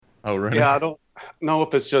Oh, really? Yeah, I don't know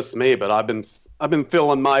if it's just me, but I've been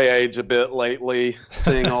feeling my age a bit lately,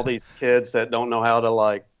 seeing all these kids that don't know how to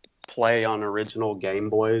like play on original Game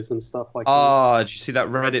Boys and stuff like that. Oh, did you see that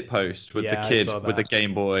Reddit post with the Yeah, I kid saw with the that.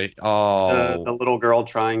 Game Boy? The Oh, little girl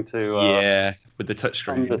trying to yeah, with the come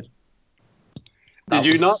touchscreen. to. Did That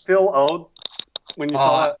you not was. feel old when you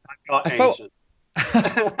saw Oh, that? I felt I felt. ancient.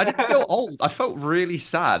 I didn't feel old. I felt really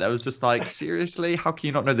sad. I was just like, seriously, how can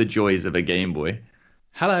you not know the joys of a Game Boy?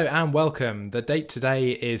 Hello and welcome. The date today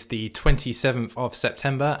is the 27th of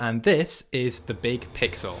September, and this is The Big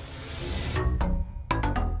Pixel.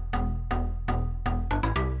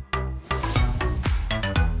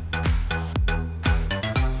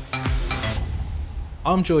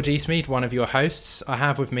 I'm George Eastmead, one of your hosts. I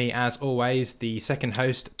have with me, as always, the second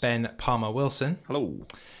host, Ben Palmer-Wilson. Hello.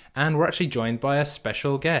 And we're actually joined by a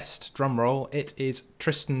special guest. Drumroll, it is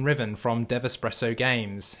Tristan Riven from Devespresso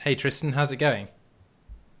Games. Hey Tristan, how's it going?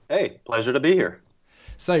 Hey, pleasure to be here.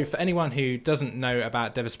 So, for anyone who doesn't know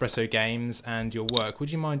about Devespresso Games and your work,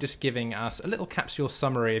 would you mind just giving us a little capsule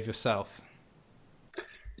summary of yourself?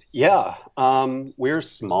 Yeah, we're a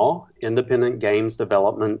small independent games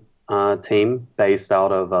development team based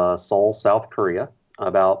out of Seoul, South Korea.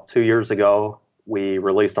 About 2 years ago, we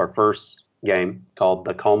released our first game called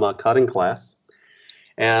the Coma cutting class.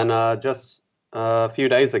 And just a few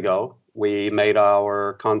days ago, we made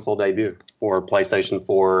our console debut for PlayStation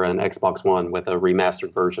 4 and Xbox One with a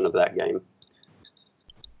remastered version of that game.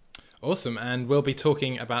 Awesome, and we'll be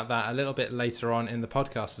talking about that a little bit later on in the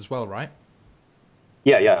podcast as well, right?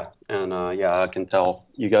 Yeah. And yeah, I can tell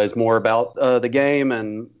you guys more about the game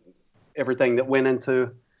and everything that went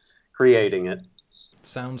into creating it.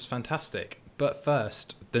 Sounds fantastic. But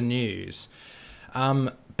first, the news.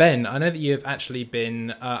 Ben, I know that you've actually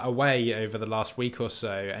been away over the last week or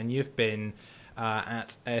so, and you've been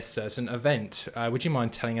at a certain event. Would you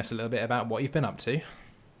mind telling us a little bit about what you've been up to?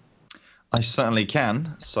 I certainly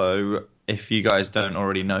can. So, if you guys don't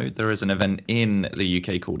already know, there is an event in the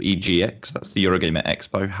UK called EGX. That's the Eurogamer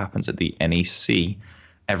Expo. Happens at the NEC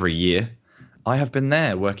every year. I have been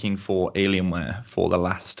there working for Alienware for the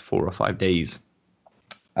last 4 or 5 days.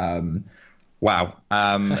 Wow.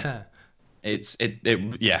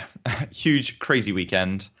 Yeah, huge, crazy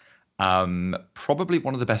weekend. Probably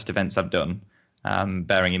one of the best events I've done.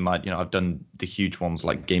 Bearing in mind, I've done the huge ones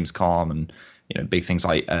like Gamescom and big things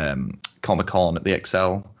like Comic-Con at the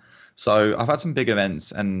XL. So I've had some big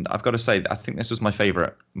events, and I've got to say that I think this was my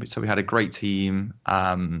favorite. So we had a great team.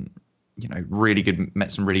 Really good,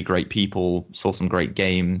 met some really great people, saw some great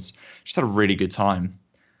games, just had a really good time.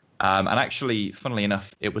 And actually, funnily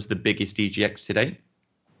enough, it was the biggest EGX to date.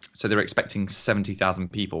 So they were expecting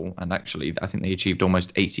 70,000 people, and actually, I think they achieved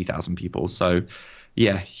almost 80,000 people. So,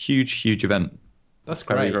 yeah, huge event. That's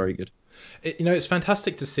great. Very, very good. It's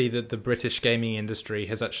fantastic to see that the British gaming industry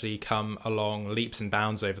has actually come along leaps and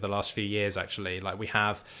bounds over the last few years, actually. Like, we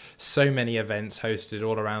have so many events hosted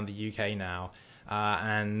all around the UK now.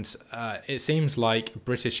 And it seems like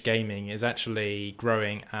British gaming is actually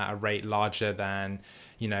growing at a rate larger than,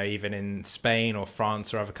 even in Spain or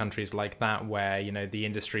France or other countries like that, where, the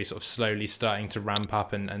industry is sort of slowly starting to ramp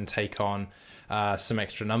up and take on some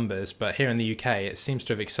extra numbers. But here in the UK, it seems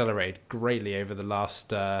to have accelerated greatly over the last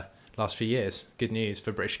few years. Good news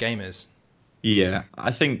for British gamers. Yeah,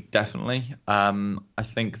 I think definitely. I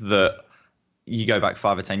think that you go back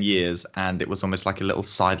 5 or 10 years and it was almost like a little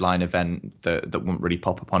sideline event that wouldn't really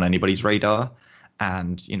pop up on anybody's radar.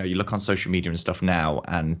 And, you look on social media and stuff now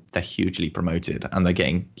and they're hugely promoted and they're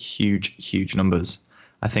getting huge numbers.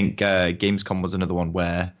 I think Gamescom was another one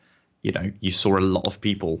where, you saw a lot of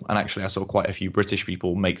people. And actually, I saw quite a few British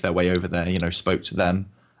people make their way over there, spoke to them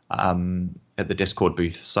at the Discord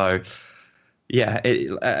booth. So, yeah,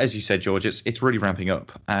 as you said, George, it's really ramping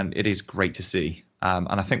up and it is great to see. And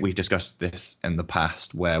I think we've discussed this in the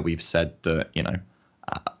past where we've said that,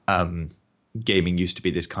 gaming used to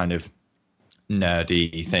be this kind of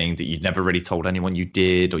nerdy thing that you'd never really told anyone you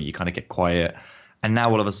did, or you kind of get quiet. And now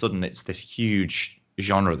all of a sudden it's this huge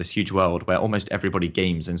genre, this huge world where almost everybody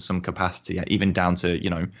games in some capacity, even down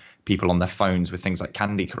to, people on their phones with things like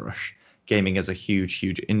Candy Crush. Gaming is a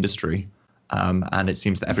huge industry. And it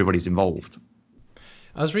seems that everybody's involved.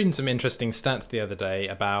 I was reading some interesting stats the other day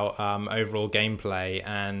about overall gameplay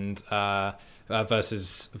and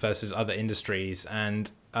versus other industries,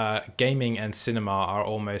 and gaming and cinema are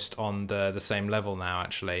almost on the same level now.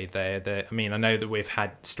 Actually, I know that we've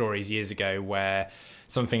had stories years ago where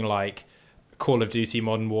something like Call of Duty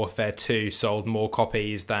Modern Warfare 2 sold more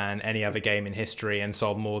copies than any other game in history and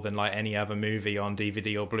sold more than like any other movie on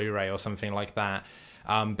DVD or Blu-ray or something like that.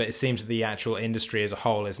 But it seems that the actual industry as a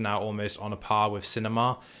whole is now almost on a par with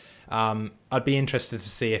cinema. I'd be interested to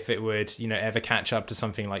see if it would, ever catch up to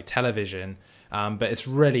something like television. But it's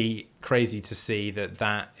really crazy to see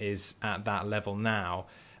that is at that level now.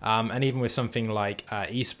 And even with something like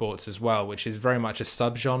esports as well, which is very much a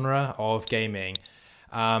subgenre of gaming.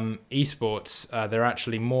 Esports, there are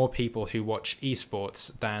actually more people who watch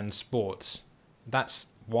esports than sports. That's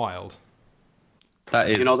wild. That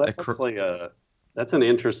is, that's an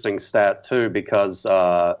interesting stat too, because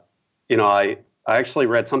I actually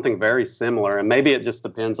read something very similar, and maybe it just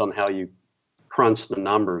depends on how you crunch the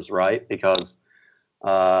numbers, right? Because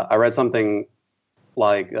I read something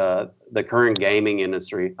like the current gaming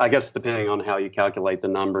industry, I guess depending on how you calculate the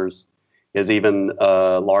numbers, is even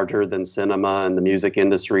larger than cinema and the music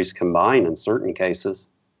industries combined in certain cases.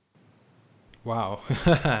 Wow.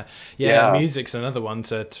 yeah, music's another one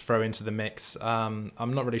to throw into the mix. I'm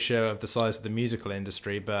not really sure of the size of the musical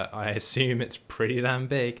industry, but I assume it's pretty damn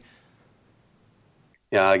big.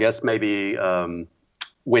 Yeah, I guess maybe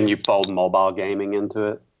when you fold mobile gaming into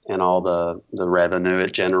it and all the revenue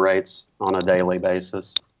it generates on a daily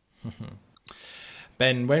basis.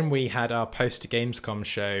 Ben, when we had our post-Gamescom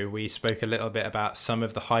show, we spoke a little bit about some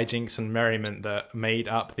of the hijinks and merriment that made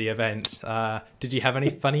up the event. Did you have any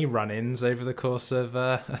funny run-ins over the course of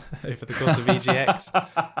EGX?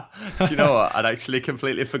 Do you know what? I'd actually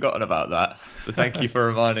completely forgotten about that. So thank you for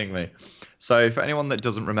reminding me. So for anyone that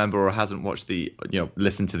doesn't remember or hasn't watched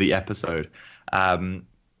listened to the episode,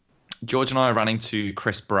 George and I ran into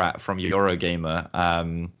Chris Bratt from Eurogamer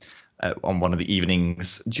on one of the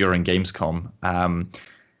evenings during Gamescom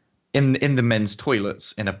in the men's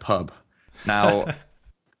toilets in a pub. Now,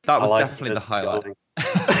 that was definitely the highlight.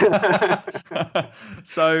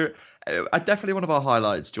 So, definitely one of our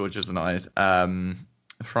highlights, George's and I's, from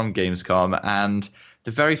Gamescom. And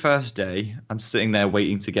the very first day, I'm sitting there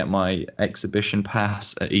waiting to get my exhibition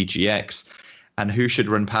pass at EGX. And who should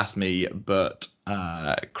run past me but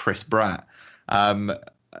Chris Bratt?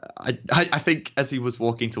 I think as he was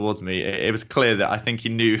walking towards me, it was clear that I think he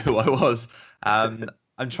knew who I was. I'm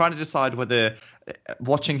trying to decide whether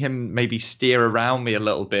watching him maybe steer around me a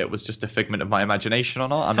little bit was just a figment of my imagination or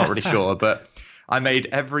not. I'm not really sure, but I made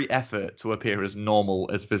every effort to appear as normal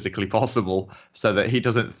as physically possible so that he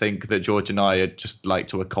doesn't think that George and I are just like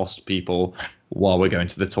to accost people while we're going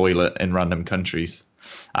to the toilet in random countries.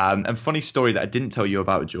 And funny story that I didn't tell you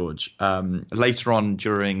about, George. Later on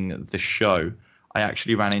during the show, I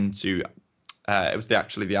actually ran into it was the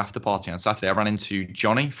after party on Saturday. I ran into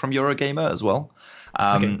Johnny from Eurogamer as well.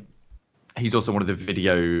 Okay. He's also one of the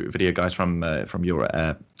video guys from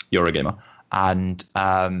Eurogamer. And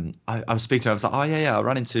I was speaking to him. I was like, oh yeah, I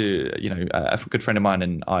ran into a good friend of mine,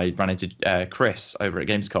 and I ran into Chris over at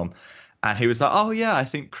Gamescom, and he was like, oh yeah, I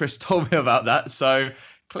think Chris told me about that. So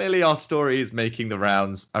clearly our story is making the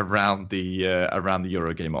rounds around the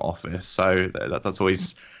Eurogamer office. So that's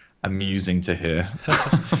always amusing to hear.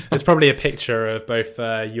 There's probably a picture of both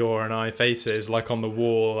your and I faces, like on the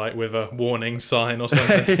wall, like with a warning sign or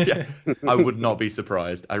something. Yeah. I would not be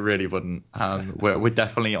surprised. I really wouldn't. We're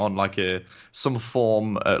definitely on like some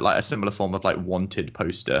form, like a similar form of like wanted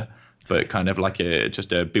poster, but kind of like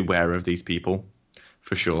just a beware of these people,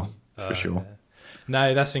 for sure. Yeah.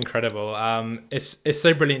 No, that's incredible. It's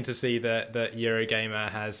so brilliant to see that Eurogamer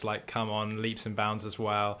has like come on leaps and bounds as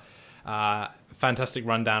well. Fantastic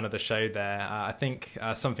rundown of the show there. I think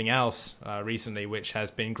something else recently which has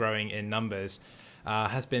been growing in numbers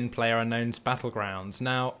has been PlayerUnknown's Battlegrounds.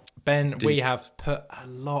 Now, Ben, we have put a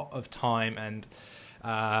lot of time and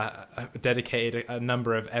dedicated a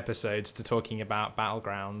number of episodes to talking about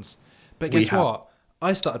Battlegrounds. But guess what?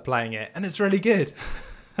 I started playing it and it's really good.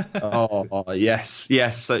 Oh, yes.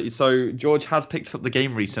 So George has picked up the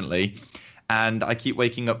game recently. And I keep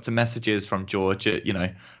waking up to messages from George at,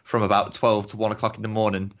 from about 12 to 1 o'clock in the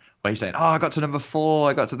morning where he's saying, oh, I got to number 4,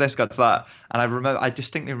 I got to this, got to that. And I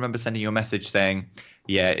distinctly remember sending you a message saying,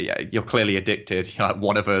 yeah, you're clearly addicted. You're like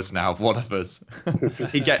one of us now, one of us.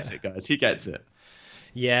 He gets it, guys. He gets it.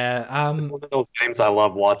 Yeah. It's one of those games I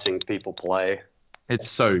love watching people play. It's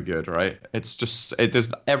so good, right? It's just,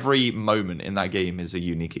 there's every moment in that game is a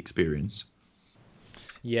unique experience.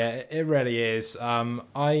 Yeah, it really is.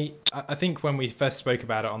 I think when we first spoke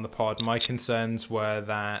about it on the pod, my concerns were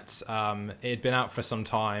that it had been out for some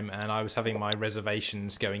time and I was having my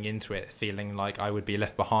reservations going into it, feeling like I would be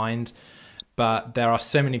left behind. But there are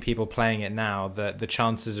so many people playing it now that the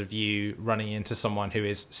chances of you running into someone who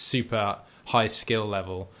is super high skill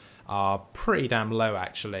level are pretty damn low,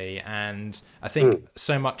 actually. And I think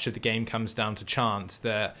so much of the game comes down to chance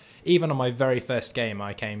that even on my very first game,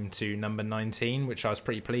 I came to number 19, which I was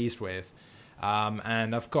pretty pleased with.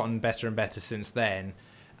 And I've gotten better and better since then.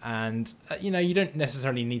 And you don't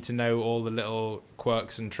necessarily need to know all the little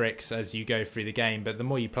quirks and tricks as you go through the game, but the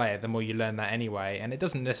more you play it, the more you learn that anyway, and it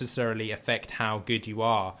doesn't necessarily affect how good you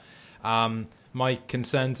are. My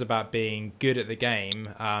concerns about being good at the game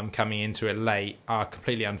coming into it late are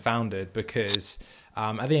completely unfounded, because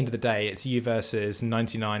at the end of the day, it's you versus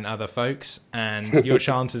 99 other folks, and your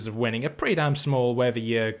chances of winning are pretty damn small, whether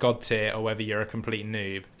you're god tier or whether you're a complete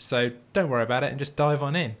noob. So don't worry about it and just dive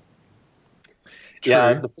on in. True.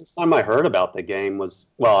 Yeah, the first time I heard about the game was,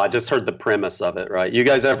 I just heard the premise of it, right? You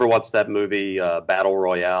guys ever watched that movie, Battle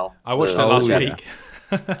Royale? I watched it last week.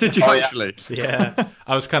 Did you actually? Yeah,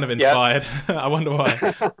 I was kind of inspired. Yes. I wonder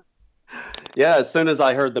why. Yeah, as soon as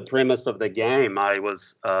I heard the premise of the game, I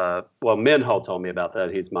was, Minho told me about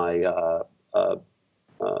that. He's my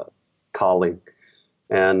colleague.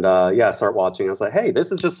 And I started watching. I was like, hey,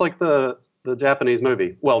 this is just like the Japanese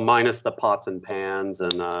movie. Well, minus the pots and pans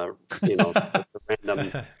and, the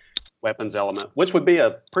random weapons element, which would be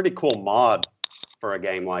a pretty cool mod for a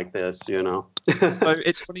game like this, So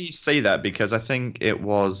it's funny you say that, because I think it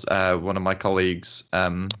was one of my colleagues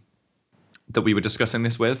that we were discussing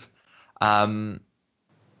this with. I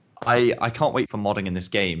can't wait for modding in this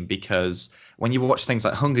game, because when you watch things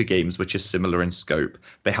like Hunger Games, which is similar in scope,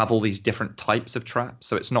 they have all these different types of traps.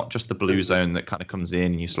 So it's not just the blue zone that kind of comes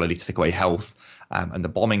in and you slowly take away health, and the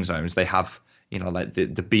bombing zones. They have, like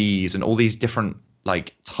the bees and all these different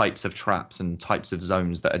like types of traps and types of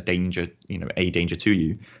zones that are danger to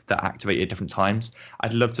you, that activate at different times.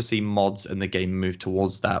 I'd love to see mods in the game move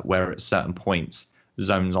towards that, where at certain points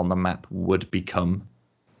zones on the map would become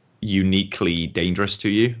uniquely dangerous to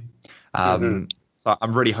you. So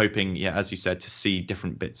I'm really hoping, as you said, to see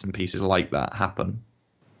different bits and pieces like that happen.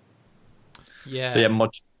 Yeah. So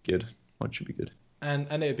mod should be good. Mod should be good. And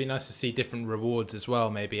it would be nice to see different rewards as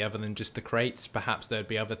well, maybe other than just the crates. Perhaps there'd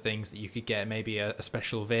be other things that you could get. Maybe a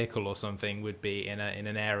special vehicle or something would be in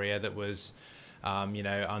an area that was,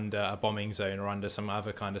 under a bombing zone or under some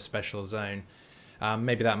other kind of special zone.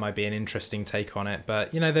 Maybe that might be an interesting take on it.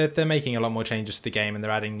 But, they're making a lot more changes to the game, and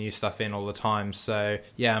they're adding new stuff in all the time. So,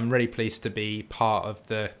 yeah, I'm really pleased to be part of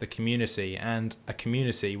the community, and a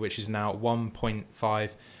community which is now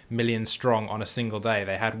 1.5 million strong on a single day.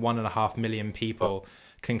 They had 1.5 million people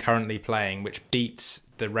concurrently playing, which beats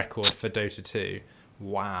the record for Dota 2.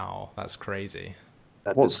 Wow, that's crazy.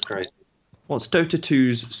 What's crazy? What's Dota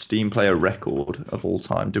 2's Steam player record of all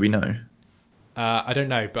time? Do we know? I don't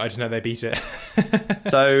know, but I just know they beat it.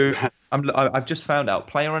 So I've just found out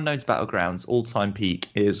PlayerUnknown's Battlegrounds all-time peak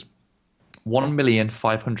is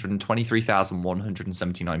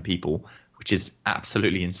 1,523,179 people, which is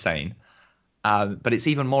absolutely insane. But it's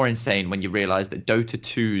even more insane when you realize that Dota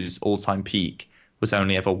 2's all-time peak was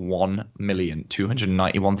only ever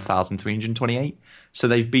 1,291,328. So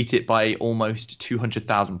they've beat it by almost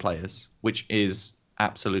 200,000 players, which is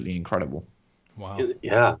absolutely incredible. Wow.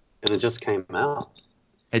 Yeah, and it just came out.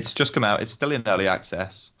 It's just come out. It's still in early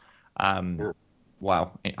access.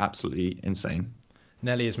 Wow, absolutely insane.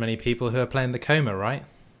 Nearly as many people who are playing the Coma, right?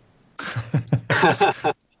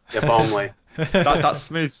 If only. That's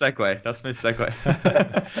smooth segue.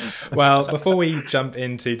 Well, before we jump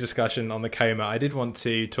into discussion on the Coma, I did want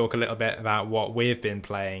to talk a little bit about what we've been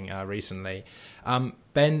playing recently.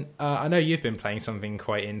 Ben, I know you've been playing something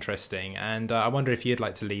quite interesting, and I wonder if you'd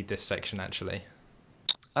like to lead this section, actually.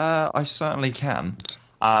 I certainly can.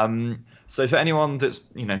 So for anyone that's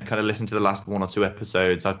kind of listened to the last one or two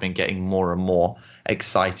episodes, I've been getting more and more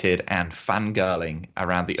excited and fangirling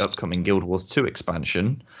around the upcoming Guild Wars 2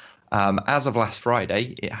 expansion. As of last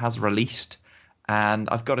Friday, it has released, and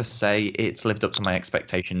I've got to say it's lived up to my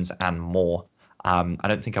expectations and more. I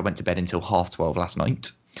don't think I went to bed until 12:30 last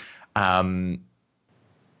night. I'm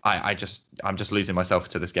just losing myself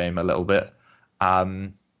to this game a little bit.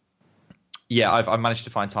 I've managed to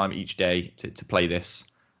find time each day to play this.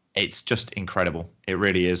 It's just incredible. It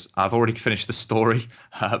really is. I've already finished the story,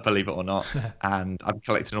 believe it or not, and I'm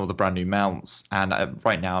collecting all the brand new mounts. And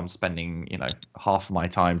right now I'm spending, half of my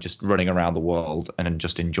time just running around the world and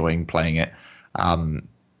just enjoying playing it.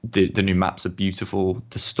 The new maps are beautiful.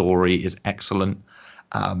 The story is excellent.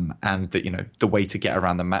 And the way to get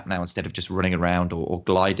around the map now, instead of just running around or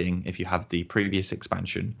gliding, if you have the previous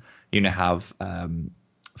expansion, you now have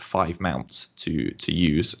 5 mounts to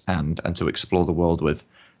use and to explore the world with.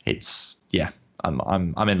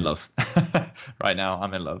 I'm in love right now.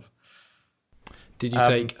 I'm in love. Did you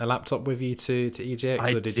take a laptop with you to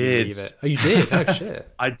EGX, or did you leave it? Oh, you did? Oh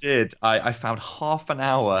shit! I did. I found half an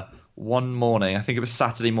hour one morning. I think it was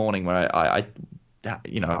Saturday morning where I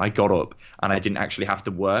got up and I didn't actually have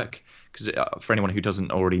to work, because for anyone who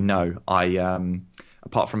doesn't already know, I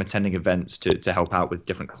apart from attending events to help out with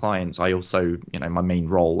different clients, I also, my main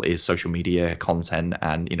role is social media content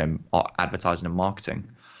and, advertising and marketing.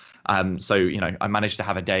 So, I managed to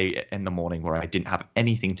have a day in the morning where I didn't have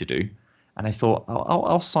anything to do. And I thought,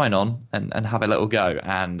 I'll sign on and have a little go.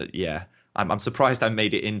 And yeah, I'm surprised I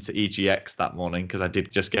made it into EGX that morning, because I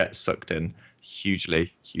did just get sucked in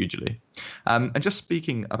hugely. And just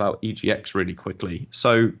speaking about EGX really quickly.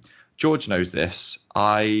 So George knows this.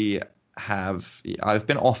 I've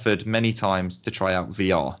been offered many times to try out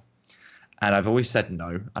VR. And I've always said no.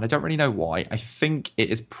 And I don't really know why. I think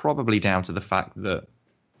it is probably down to the fact that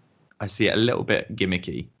I see it a little bit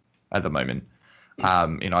gimmicky at the moment.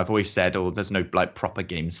 I've always said, there's no proper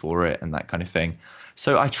games for it and that kind of thing.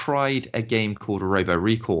 So I tried a game called Robo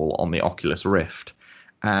Recall on the Oculus Rift,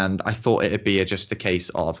 and I thought it'd be just a case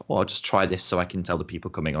of, I'll just try this so I can tell the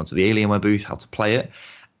people coming onto the Alienware booth how to play it.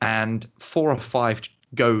 And 4 or 5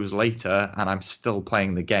 goes later, and I'm still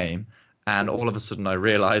playing the game. And all of a sudden, I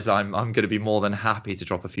realize I'm going to be more than happy to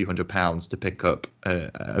drop a few £100s to pick up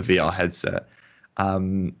a VR headset.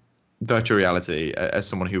 Virtual reality, as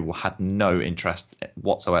someone who had no interest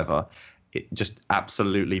whatsoever, it just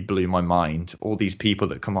absolutely blew my mind. All these people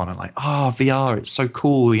that come on and like, VR, it's so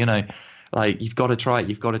cool, you've got to try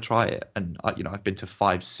it. And I've been to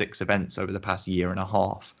 5-6 events over the past year and a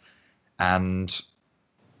half, and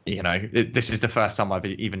this is the first time I've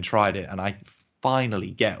even tried it, and I finally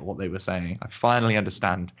get what they were saying. I finally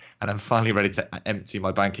understand, and I'm finally ready to empty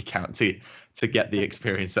my bank account to get the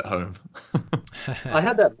experience at home. I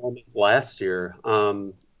had that moment last year.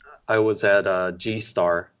 I was at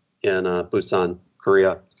G-Star in Busan,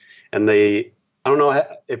 Korea, and I don't know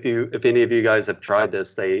if any of you guys have tried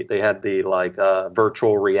this. They had the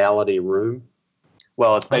virtual reality room.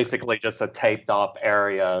 Well, it's basically just a taped off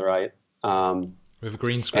area, right? With a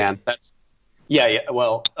green screen. And that's yeah.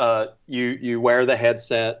 Well, you wear the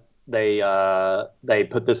headset. They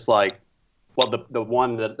put this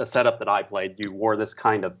the setup that I played, you wore this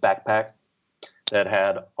kind of backpack that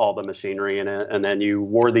had all the machinery in it, and then you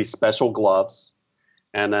wore these special gloves,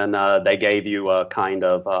 and then they gave you a kind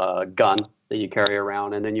of gun that you carry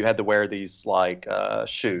around, and then you had to wear these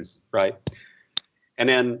shoes, right? And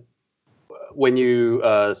then when you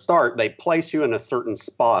start, they place you in a certain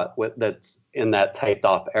spot that's in that taped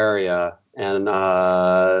off area, and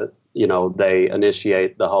they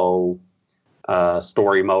initiate the whole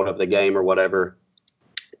story mode of the game or whatever.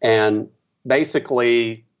 And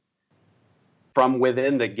basically, from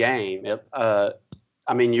within the game, you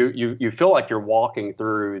feel like you're walking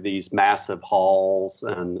through these massive halls,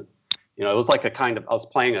 and it was like I was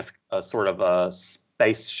playing a sort of a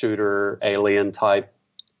space shooter alien type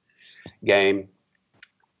game,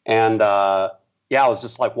 and I was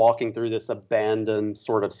just walking through this abandoned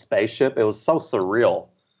sort of spaceship. It was so surreal,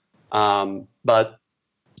 but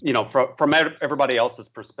from everybody else's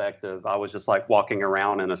perspective, I was just walking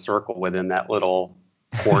around in a circle within that little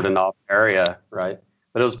cordoned off area, right?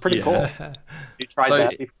 But it was pretty cool. You tried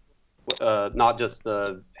that before? Not just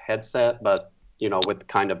the headset, but with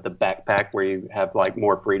kind of the backpack where you have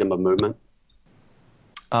more freedom of movement.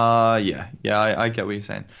 I get what you're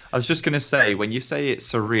saying. I was just going to say, when you say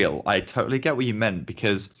it's surreal, I totally get what you meant,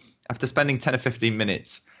 because after spending 10 or 15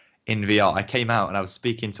 minutes in VR, I came out and I was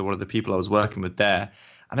speaking to one of the people I was working with there,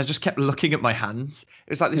 and I just kept looking at my hands. It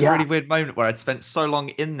was like this really weird moment where I'd spent so long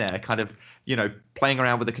in there kind of, playing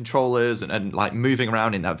around with the controllers and moving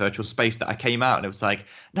around in that virtual space, that I came out and it was like,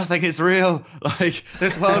 nothing is real.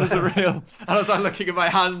 This world isn't real. And I was looking at my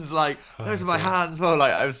hands, those are my hands. Well,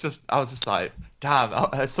 I was just like,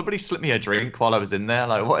 damn, somebody slipped me a drink while I was in there.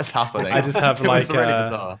 What is happening? I just have really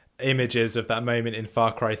bizarre images of that moment in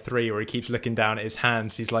Far Cry 3 where he keeps looking down at his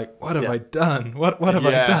hands. He's like, what have I done? What have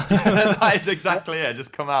I done? That is exactly it.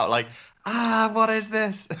 Just come out what is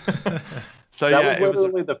this? So that was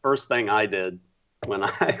literally the first thing I did when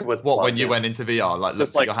I was when you went into VR,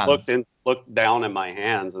 just looked at your hands. looked down at my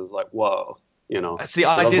hands. It was like, whoa, See,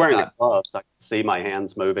 I was wearing that. the gloves. I could see my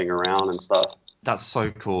hands moving around and stuff. That's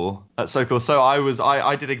so cool. So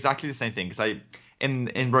I did exactly the same thing, because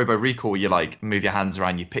in Robo Recall, you move your hands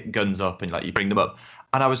around, you pick guns up, and you bring them up.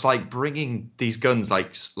 And I was bringing these guns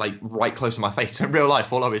right close to my face. So in real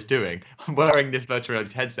life, all I was doing, I'm wearing this virtual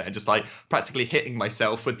reality headset and just practically hitting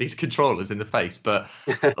myself with these controllers in the face. But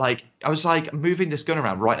I was moving this gun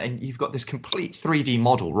around, right, and you've got this complete 3D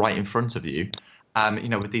model right in front of you.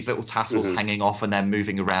 With these little tassels hanging off and then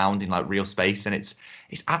moving around in real space, and it's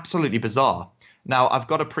absolutely bizarre. Now, I've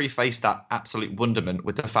got to preface that absolute wonderment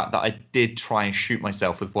with the fact that I did try and shoot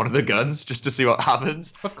myself with one of the guns just to see what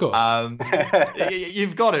happens. Of course.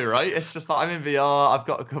 You've got it, right? It's just I'm in VR, I've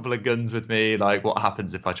got a couple of guns with me. What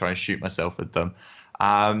happens if I try and shoot myself with them?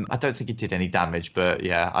 I don't think it did any damage, but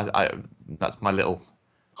yeah, that's my little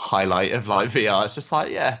highlight of like VR. It's just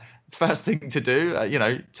like, yeah, first thing to do,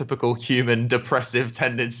 typical human depressive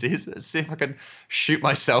tendencies. Let's see if I can shoot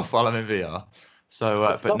myself while I'm in VR.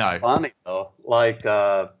 So, but no. Funny though. Like,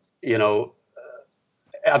 I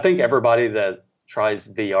think everybody that tries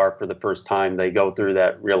VR for the first time, they go through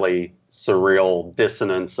that really surreal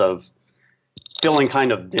dissonance of feeling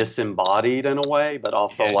kind of disembodied in a way, but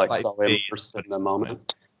also like so immersed in the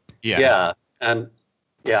moment. Yeah. And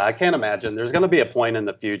yeah, I can't imagine. There's going to be a point in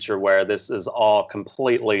the future where this is all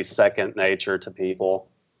completely second nature to people.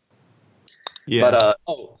 Yeah.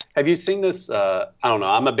 But have you seen this? I don't know.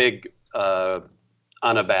 I'm a big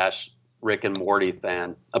unabashed Rick and Morty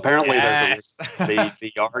fan. Apparently, there's the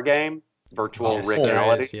VR game, virtual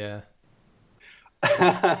reality. Yeah.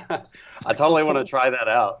 I totally want to try that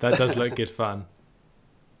out. That does look good fun.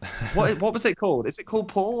 What was it called? Is it called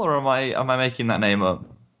Paul, or am I making that name up?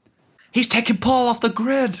 He's taking Paul off the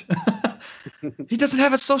grid. He doesn't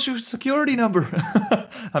have a social security number.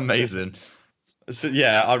 Amazing. So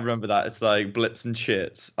yeah, I remember that. It's like blips and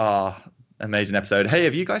shits. Amazing episode. Hey,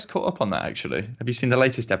 have you guys caught up on that actually? Have you seen the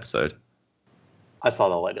latest episode? I saw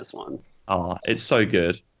the latest one. It's so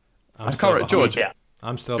good. George. Yeah.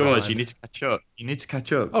 I'm still George, behind. you need to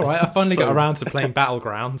catch up. All right, I finally got around to playing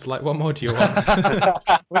Battlegrounds. Like, what more do you want?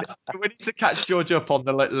 we need to catch George up on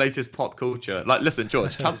the latest pop culture. Like, listen,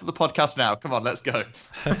 George, cancel the podcast now. Come on, let's go.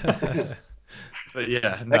 But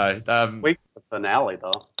yeah, no. Week's the finale,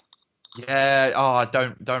 though. Yeah.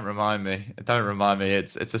 Don't remind me. Don't remind me.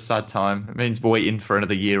 It's a sad time. It means waiting for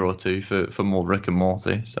another year or two for more Rick and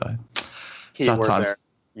Morty. So sad times.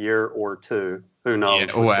 There, year or two. Who knows?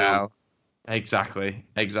 Yeah, wow. Exactly.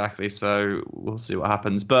 So we'll see what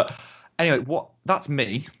happens. But anyway, that's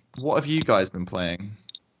me. What have you guys been playing?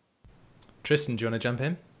 Tristan, do you want to jump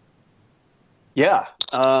in? Yeah.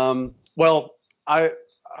 Well, I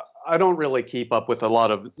don't really keep up with a lot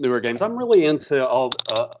of newer games. I'm really into all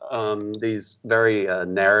these very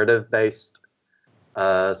narrative-based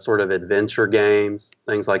sort of adventure games,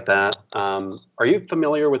 things like that. Are you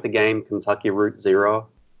familiar with the game Kentucky Route Zero?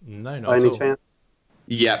 No, not by at any all. chance?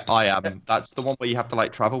 Yeah, I am. That's the one where you have to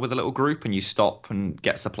like travel with a little group and you stop and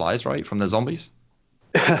get supplies, right, from the zombies.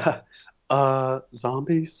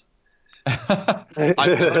 Zombies. I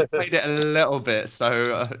played it a little bit,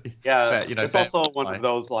 so yeah, it's also one of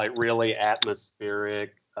those like really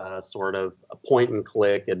atmospheric sort of point and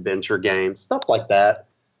click adventure games, stuff like that.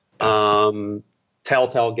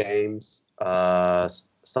 Telltale games,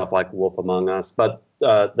 stuff like Wolf Among Us. But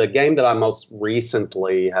the game that I most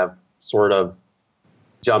recently have sort of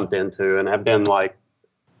jumped into and have been like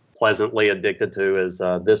pleasantly addicted to is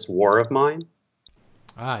This War of Mine.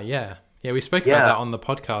 Yeah, we spoke about that on the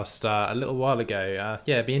podcast a little while ago.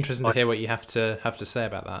 It'd be interesting to hear what you have to say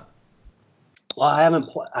about that. Well, I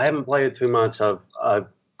haven't played it too much. I've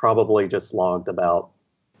probably just logged about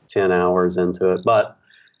 10 hours into it, but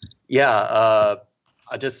yeah,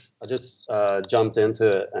 I just jumped into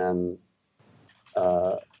it, and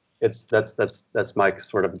that's my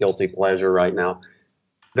sort of guilty pleasure right now.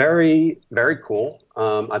 Very, very cool.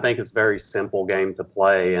 I think it's a very simple game to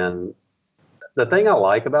play, and the thing I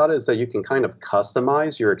like about it is that you can kind of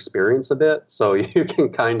customize your experience a bit. So you can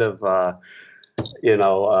kind of, you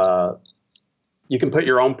can put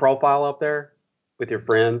your own profile up there with your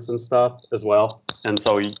friends and stuff as well. And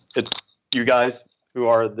so it's you guys who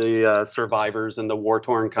are the survivors in the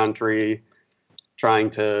war-torn country trying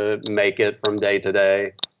to make it from day to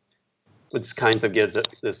day, which kind of gives it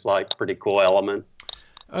this like pretty cool element.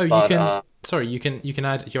 Oh, you can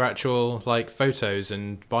add your actual like photos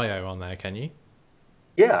and bio on there, can you?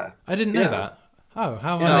 Yeah. I didn't know that. Oh,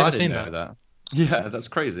 how have I never seen that? Yeah, that's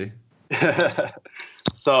crazy.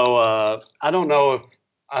 So I don't know if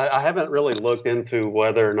I haven't really looked into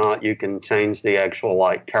whether or not you can change the actual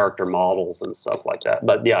like character models and stuff like that.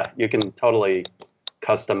 But yeah, you can totally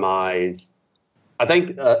customize. I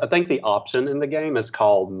think the option in the game is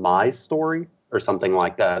called My Story or something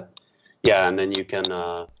like that. Yeah, and then you can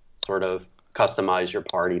sort of customize your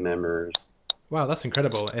party members. Wow, that's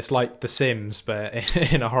incredible. It's like The Sims, but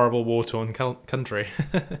in a horrible war-torn country.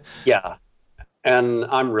 Yeah, and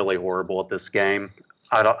I'm really horrible at this game.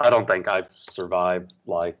 I don't think I've survived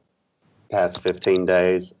like past 15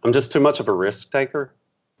 days. I'm just too much of a risk taker.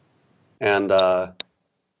 And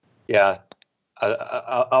yeah,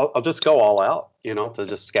 I'll just go all out, to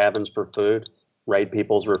just scavenge for food, raid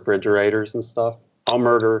people's refrigerators and stuff. I'll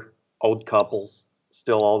murder old couples,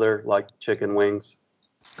 steal all their like chicken wings.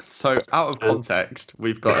 So, out of context,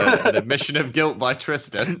 we've got an admission of guilt by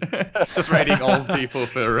Tristan, just rating old people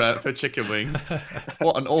for chicken wings.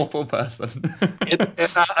 What an awful person!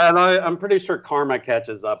 I'm pretty sure karma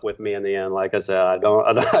catches up with me in the end. Like I said,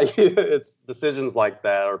 it's decisions like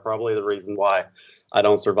that are probably the reason why I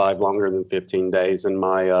don't survive longer than 15 days in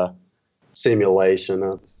my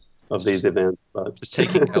simulation of these events. But just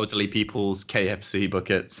taking elderly people's KFC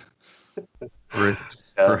buckets. Yeah.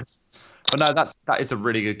 But no, that is a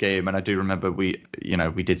really good game, and I do remember we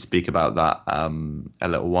did speak about that a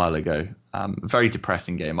little while ago. Very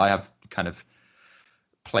depressing game. I have kind of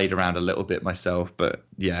played around a little bit myself, but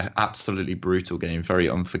yeah, absolutely brutal game. Very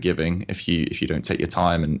unforgiving if you don't take your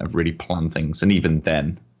time and really plan things, and even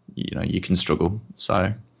then, you can struggle.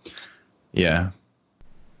 So yeah,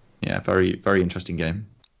 very very interesting game.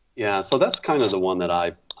 Yeah, so that's kind of the one that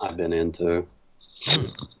I've been into.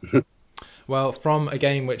 Well, from a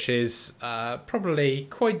game which is probably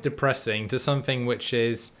quite depressing to something which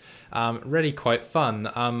is really quite fun,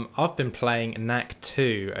 I've been playing Knack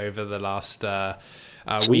 2 over the last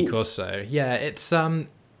week or so. Yeah, it's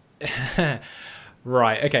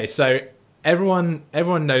right. Okay, so everyone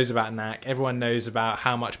knows about Knack. Everyone knows about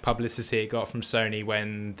how much publicity it got from Sony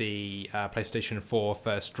when the PlayStation 4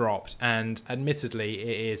 first dropped, and admittedly,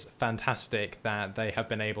 it is fantastic that they have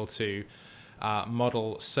been able to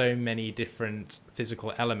model so many different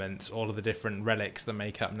physical elements, all of the different relics that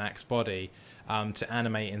make up Knack's body, to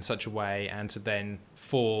animate in such a way and to then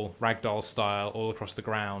fall ragdoll style all across the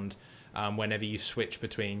ground whenever you switch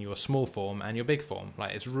between your small form and your big form.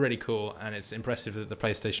 Like, it's really cool, and it's impressive that the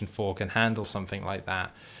PlayStation 4 can handle something like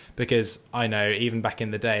that, because I know even back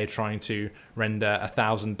in the day trying to render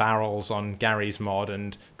 1,000 barrels on Gary's mod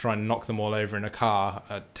and try and knock them all over in a car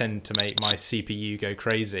tend to make my CPU go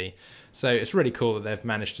crazy. So it's really cool that they've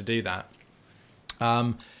managed to do that.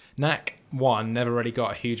 Knack 1 never really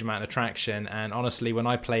got a huge amount of traction, and honestly, when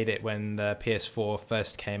I played it when the PS4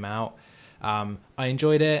 first came out, I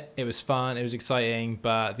enjoyed it. It was fun, it was exciting,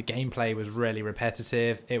 but the gameplay was really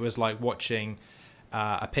repetitive. It was like watching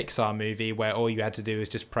a Pixar movie where all you had to do was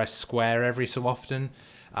just press square every so often.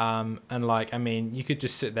 You could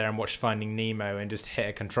just sit there and watch Finding Nemo and just hit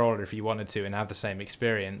a controller if you wanted to and have the same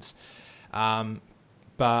experience.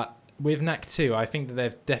 But with Knack 2, I think that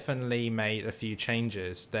they've definitely made a few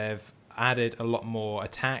changes. They've added a lot more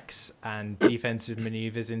attacks and defensive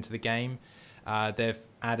maneuvers into the game. They've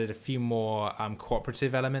added a few more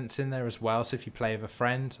cooperative elements in there as well. So if you play with a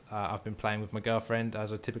friend, I've been playing with my girlfriend,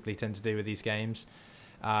 as I typically tend to do with these games.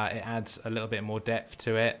 It adds a little bit more depth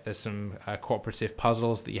to it. There's some cooperative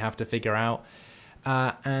puzzles that you have to figure out.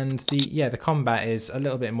 And the combat is a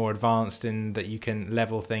little bit more advanced in that you can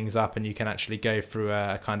level things up and you can actually go through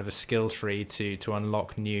a kind of a skill tree to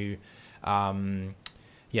unlock new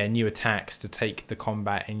attacks to take the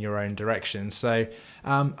combat in your own direction. So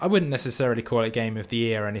I wouldn't necessarily call it Game of the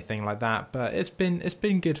Year or anything like that, but it's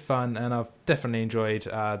been good fun, and I've definitely enjoyed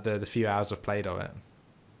the few hours I've played of it.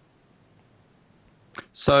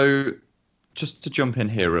 So just to jump in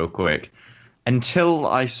here real quick, until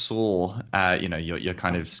I saw your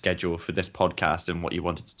kind of schedule for this podcast and what you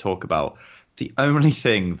wanted to talk about, the only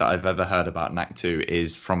thing that I've ever heard about Knack 2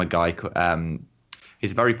 is from a guy.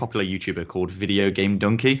 He's a very popular YouTuber called Video Game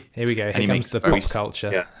Donkey. Here we go. Here comes the pop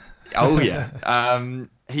culture. Yeah. Oh yeah.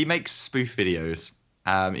 He makes spoof videos.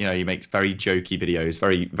 He makes very jokey videos,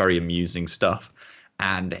 very very amusing stuff.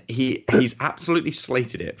 And he's absolutely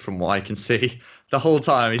slated it from what I can see the whole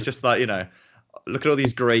time. He's just like, look at all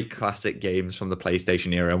these great classic games from the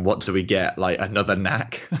PlayStation era, and what do we get? Like another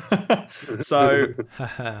Knack. So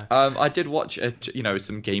I did watch some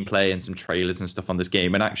gameplay and some trailers and stuff on this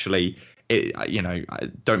game, and actually, I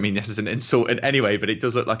don't mean this as an insult in any way, but it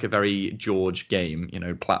does look like a very George game.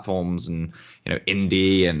 Platforms and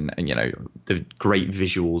indie and the great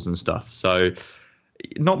visuals and stuff. So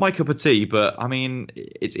not my cup of tea, but I mean,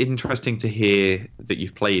 it's interesting to hear that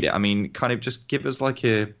you've played it. I mean, kind of just give us like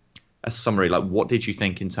a summary. Like, what did you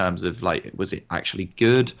think in terms of, like, was it actually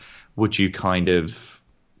good? Would you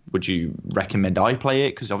recommend I play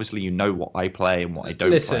it? Because obviously what I play and what I don't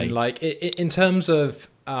play. Listen, like, in terms of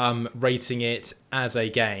rating it as a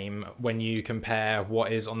game, when you compare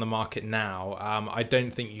what is on the market now, I don't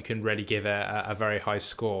think you can really give it a very high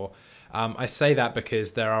score. I say that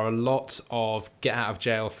because there are a lot of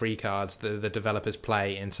get-out-of-jail-free cards that the developers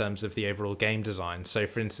play in terms of the overall game design. So,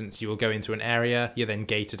 for instance, you will go into an area, you're then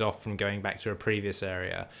gated off from going back to a previous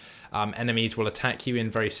area. Enemies will attack you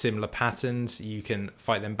in very similar patterns. You can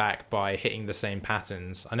fight them back by hitting the same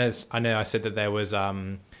patterns. I know I said that there was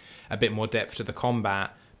a bit more depth to the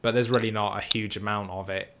combat, but there's really not a huge amount of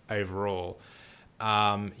it overall.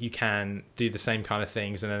 you can do the same kind of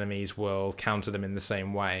things and enemies will counter them in the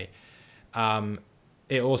same way.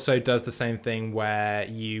 It also does the same thing where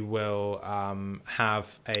you will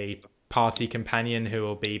have a party companion who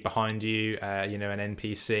will be behind you, an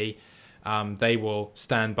NPC. They will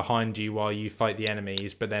stand behind you while you fight the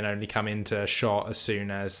enemies, but then only come into shot as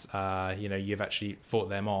soon as you've actually fought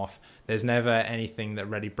them off. There's never anything that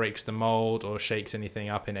really breaks the mold or shakes anything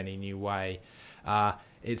up in any new way.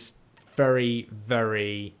 It's very,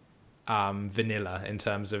 very vanilla in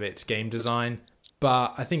terms of its game design,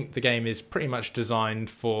 but I think the game is pretty much designed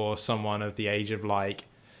for someone of the age of like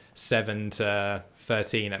 7 to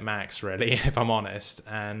 13 at max, really, if I'm honest.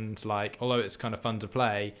 And like, although it's kind of fun to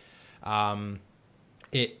play,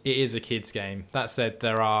 it is a kids game. That said,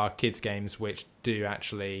 there are kids games which do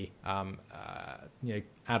actually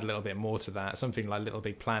add a little bit more to that. Something like Little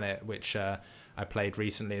Big Planet, which I played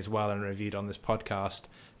recently as well and reviewed on this podcast,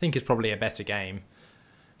 I think is probably a better game.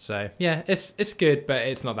 So yeah, it's good, but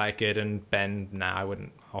it's not that good. And Ben, I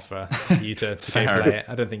wouldn't offer you to go play it.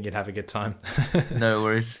 I don't think you'd have a good time. No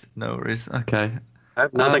worries. Okay. I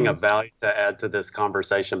have nothing of value to add to this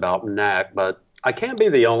conversation about Knack, but I can't be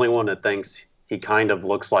the only one that thinks he kind of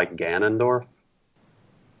looks like Ganondorf.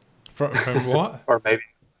 From what? Or maybe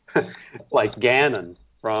like Ganon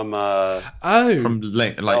from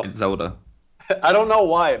Zelda. I don't know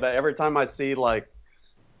why, but every time I see like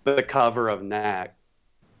the cover of Knack,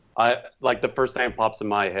 the first thing that pops in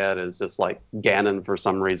my head is just like Ganon for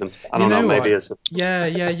some reason. I don't know. Maybe it's just yeah.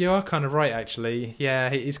 You are kind of right, actually. Yeah,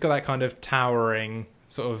 he's got that kind of towering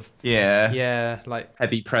sort of like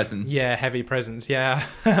heavy presence. Yeah, heavy presence. Yeah,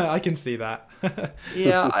 I can see that.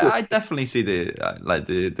 Yeah, I definitely see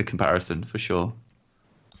the comparison for sure.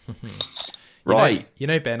 Right.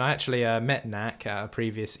 Ben, I actually met Knack at a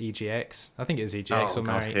previous EGX. I think it was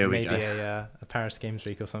EGX maybe a Paris Games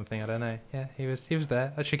Week or something. I don't know. Yeah, he was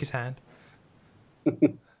there. I shook his hand.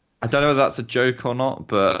 I don't know whether that's a joke or not,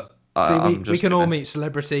 but we can all meet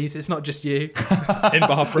celebrities. It's not just you in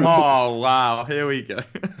bathrooms. Oh wow, here we go.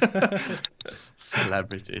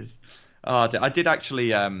 Celebrities. Oh, I did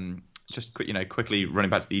actually quickly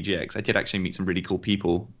running back to the EGX. I did actually meet some really cool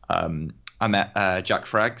people. I met Jack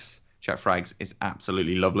Frags. Jack Frags is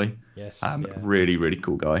absolutely lovely. Yes. Really, really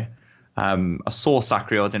cool guy. I saw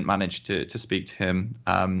Sacriel, didn't manage to speak to him.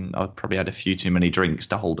 I probably had a few too many drinks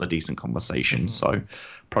to hold a decent conversation, so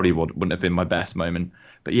probably wouldn't have been my best moment.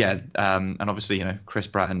 But yeah, and obviously, Chris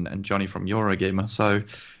Pratt and Johnny from Eurogamer. So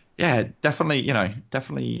yeah, definitely,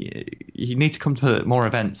 you need to come to more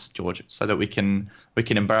events, George, so that we can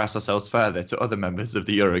embarrass ourselves further to other members of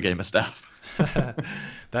the Eurogamer staff.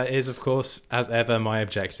 That is, of course, as ever, my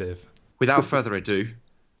objective. Without further ado,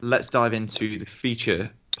 let's dive into the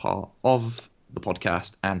feature part of the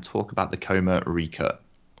podcast and talk about the Coma Recut.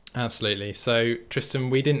 Absolutely. So,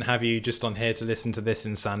 Tristan, we didn't have you just on here to listen to this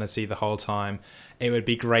insanity the whole time. It would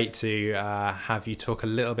be great to have you talk a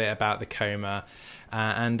little bit about the Coma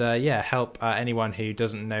and help anyone who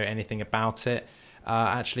doesn't know anything about it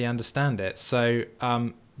actually understand it. So,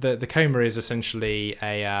 the Coma is essentially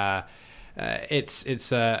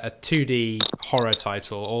it's a 2D horror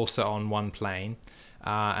title, also on one plane.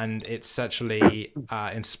 And it's actually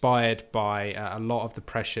inspired by a lot of the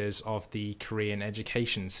pressures of the Korean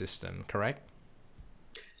education system, correct?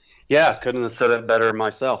 Yeah, couldn't have said it better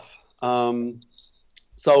myself.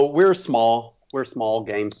 So we're a small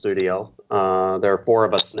game studio. There are 4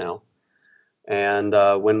 of us now. And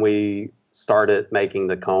when we started making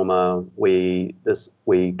the Coma, we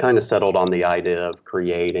kind of settled on the idea of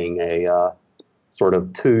creating a sort of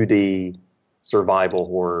 2D survival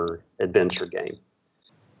horror adventure game.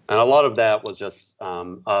 And a lot of that was just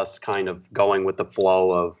us kind of going with the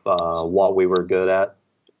flow of what we were good at.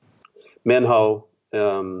 Minho,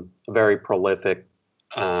 a very prolific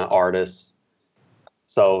artist.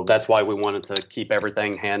 So that's why we wanted to keep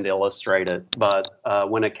everything hand illustrated. But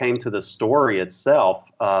when it came to the story itself,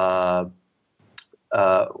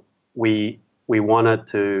 we wanted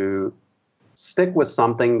to stick with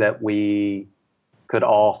something that we could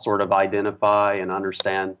all sort of identify and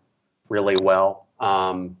understand really well.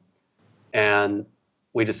 And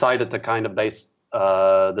we decided to kind of base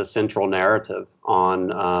the central narrative on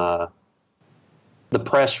the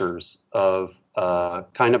pressures of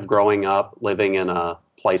kind of growing up, living in a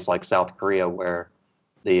place like South Korea, where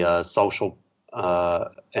the social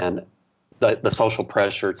and the social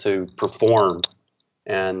pressure to perform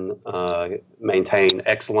and maintain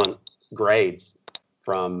excellent grades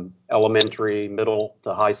from elementary, middle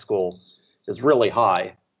to high school is really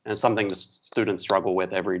high, and something the students struggle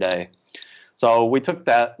with every day. So we took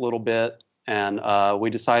that little bit and we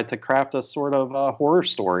decided to craft a sort of horror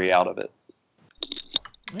story out of it.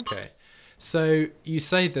 Okay. So you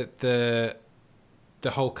say that the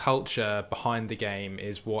whole culture behind the game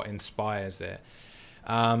is what inspires it.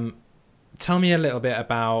 Tell me a little bit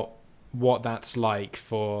about what that's like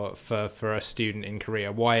for a student in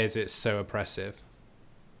Korea. Why is it so oppressive?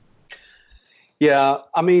 Yeah,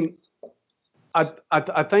 I mean,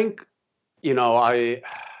 I think, you know, I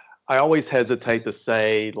always hesitate to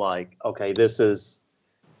say like, okay, this is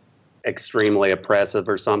extremely oppressive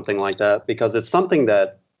or something like that, because it's something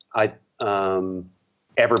that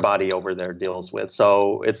everybody over there deals with.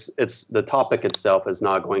 So it's the topic itself is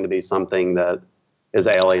not going to be something that is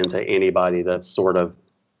alien to anybody that's sort of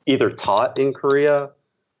either taught in Korea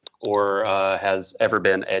or has ever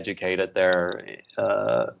been educated there.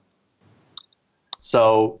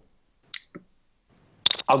 So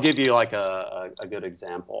I'll give you like a good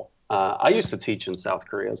example. I used to teach in South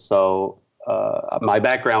Korea, so my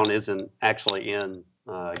background isn't actually in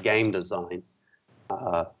game design.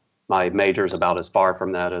 My major is about as far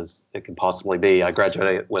from that as it could possibly be. I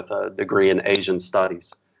graduated with a degree in Asian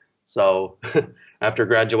studies. So after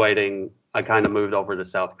graduating, I kind of moved over to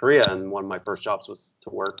South Korea, and one of my first jobs was to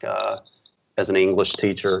work as an English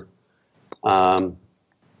teacher in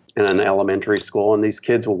an elementary school. And these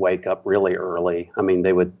kids will wake up really early. I mean,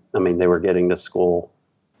 they were getting to school.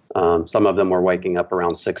 Some of them were waking up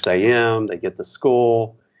around 6 a.m. They get to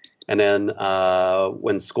school, and then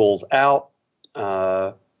when school's out,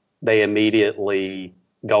 they immediately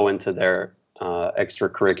go into their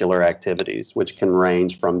extracurricular activities, which can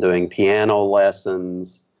range from doing piano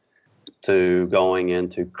lessons to going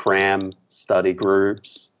into cram study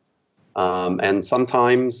groups. And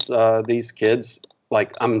sometimes these kids,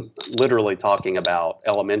 like I'm literally talking about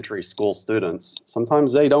elementary school students,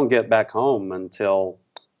 sometimes they don't get back home until,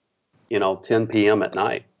 10 p.m. at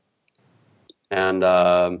night. And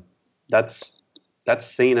that's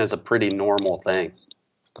seen as a pretty normal thing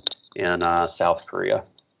in South Korea.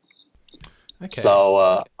 Okay.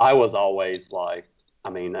 So I was always like,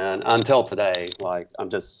 and until today, like I'm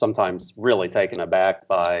just sometimes really taken aback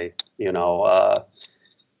by,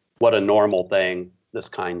 what a normal thing this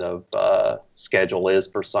kind of schedule is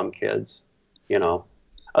for some kids.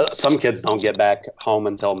 Some kids don't get back home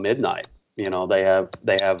until midnight. They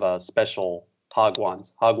have special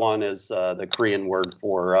hagwons. Hagwon is the Korean word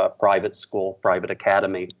for private school, private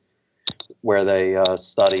academy, where they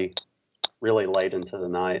study really late into the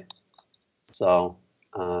night. So,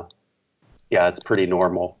 yeah, it's pretty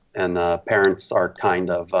normal. And parents are kind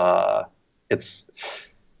of, it's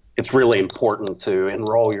really important to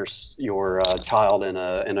enroll your child in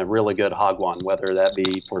a really good hagwon, whether that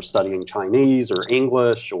be for studying Chinese or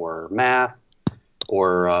English or math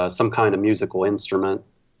or some kind of musical instrument.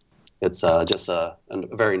 It's just a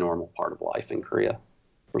very normal part of life in Korea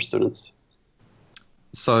for students.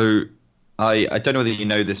 So I don't know whether you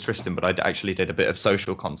know this, Tristan, but I actually did a bit of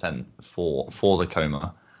social content for the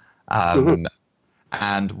Coma.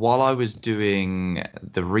 And while I was doing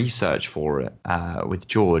the research for it with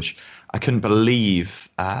George, I couldn't believe,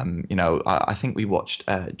 I think we watched,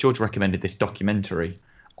 George recommended this documentary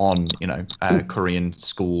on, Korean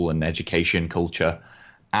school and education culture.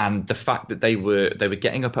 And the fact that they were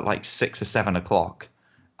getting up at like 6 or 7 o'clock,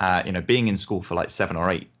 being in school for like 7 or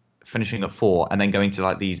 8, finishing at 4, and then going to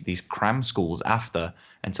like these cram schools after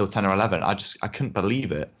until 10 or 11. I couldn't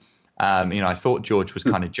believe it. I thought George was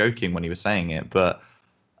kind of joking when he was saying it, but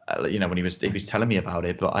when he was telling me about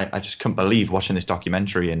it, but I just couldn't believe watching this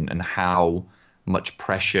documentary and how much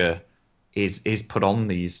pressure is put on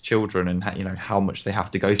these children, and how much they have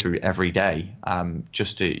to go through every day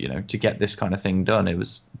just to get this kind of thing done. It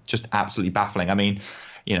was just absolutely baffling. I mean,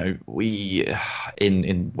 we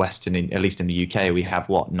in Western, at least in the UK, we have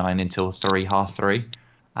 9 until 3,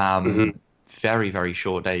 3:30, very, very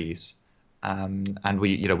short days. And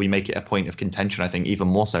we make it a point of contention, I think, even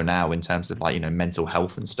more so now in terms of mental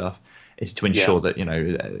health and stuff, is to ensure that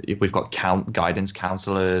we've got guidance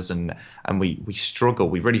counselors, and we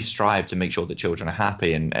really strive to make sure that children are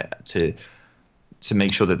happy and to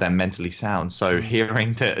make sure that they're mentally sound. So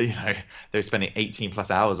hearing that they're spending 18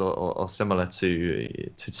 plus hours or similar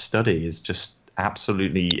to study is just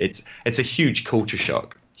absolutely, it's a huge culture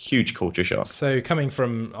shock. So coming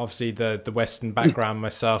from obviously the Western background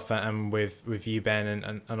myself, and with you, Ben,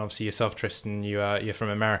 and obviously yourself, Tristan, you're from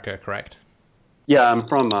America, correct? Yeah, I'm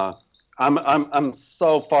from I'm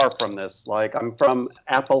so far from this. Like I'm from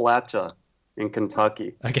Appalachia in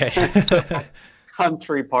Kentucky. Okay.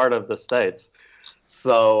 Country part of the States.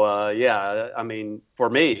 So yeah, I mean, for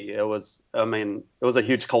me, it was a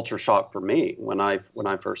huge culture shock for me when I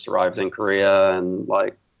first arrived in Korea and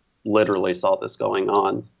like literally saw this going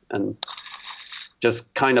on. And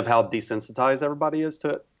just kind of how desensitized everybody is to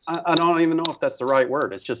it. I don't even know if that's the right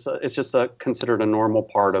word. It's just considered a normal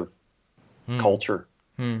part of culture.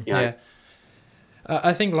 Yeah.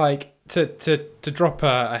 I think like to drop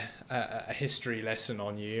a history lesson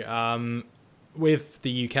on you, with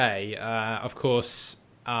the UK, of course,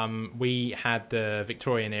 we had the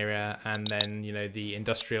Victorian era and then, the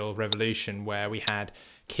Industrial Revolution, where we had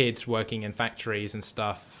kids working in factories and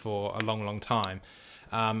stuff for a long, long time.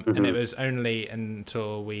 And it was only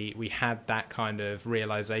until we had that kind of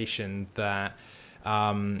realization that,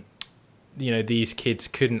 these kids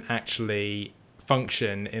couldn't actually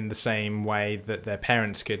function in the same way that their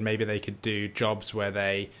parents could. Maybe they could do jobs where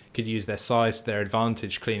they could use their size to their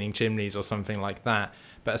advantage, cleaning chimneys or something like that.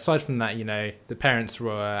 But aside from that, the parents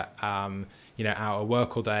were, out at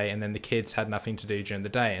work all day, and then the kids had nothing to do during the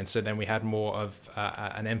day. And so then we had more of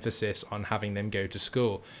an emphasis on having them go to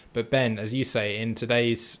school. But Ben, as you say, in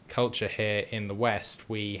today's culture here in the West,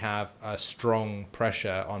 we have a strong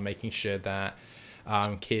pressure on making sure that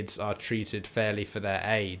kids are treated fairly for their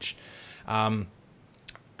age.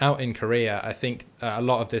 Out in Korea, I think a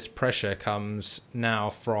lot of this pressure comes now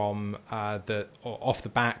from off the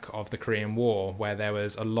back of the Korean War, where there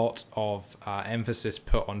was a lot of emphasis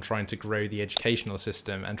put on trying to grow the educational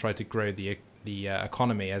system and try to grow the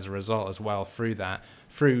economy as a result as well through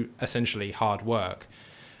essentially hard work.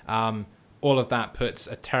 All of that puts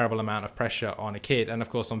a terrible amount of pressure on a kid and, of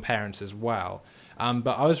course, on parents as well.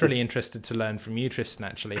 But I was really interested to learn from you, Tristan,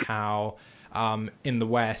 actually, how in the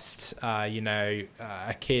West,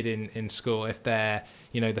 a kid in school, if they're,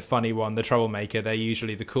 the funny one, the troublemaker, they're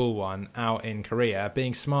usually the cool one. Out in Korea,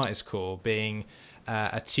 being smart is cool. Being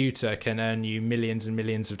a tutor can earn you millions and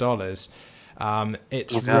millions of dollars.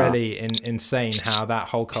 It's really insane how that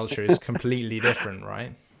whole culture is completely different,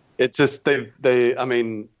 right? It's just you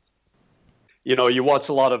watch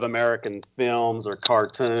a lot of American films or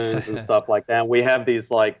cartoons and stuff like that. We have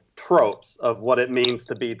these like tropes of what it means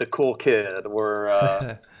to be the cool kid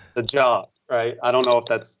or the jock, right? I don't know if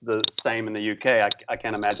that's the same in the UK. I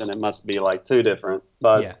can't imagine it must be like too different.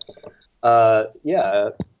 But in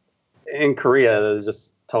Korea, it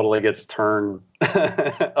just totally gets turned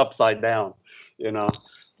upside down. The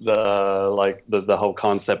whole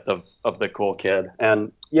concept of the cool kid.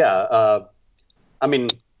 And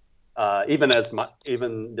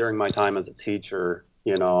even during my time as a teacher,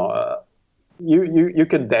 you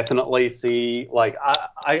could definitely see, like,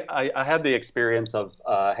 I had the experience of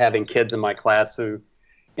having kids in my class who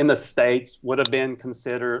in the States would have been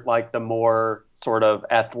considered like the more sort of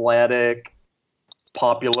athletic,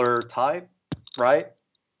 popular type, right?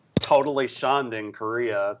 Totally shunned in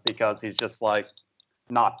Korea because he's just like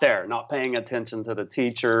not there, not paying attention to the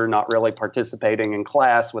teacher, not really participating in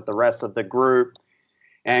class with the rest of the group.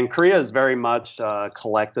 And Korea is very much a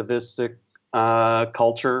collectivistic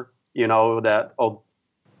culture. That old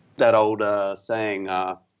saying,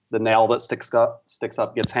 the nail that sticks up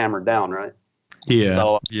gets hammered down, right? Yeah.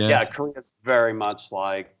 So Korea is very much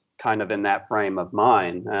like kind of in that frame of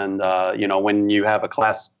mind. And when you have a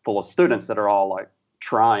class full of students that are all like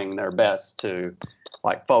trying their best to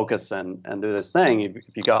like focus and do this thing, if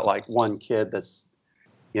you got like one kid that's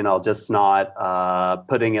just not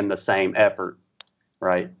putting in the same effort,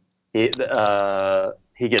 right? He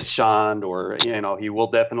gets shunned, or he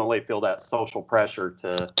will definitely feel that social pressure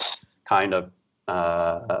to kind of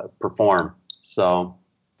perform. So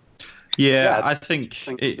I think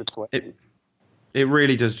it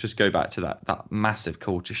really does just go back to that massive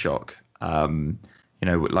culture shock.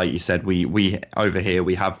 Like you said, we over here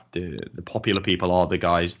we have the popular people are the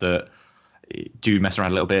guys that do mess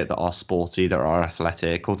around a little bit, that are sporty, that are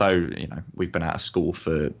athletic. Although we've been out of school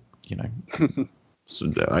for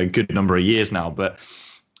a good number of years now, but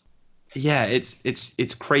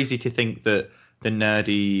it's crazy to think that the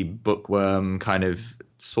nerdy bookworm kind of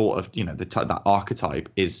sort of that archetype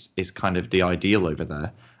is kind of the ideal over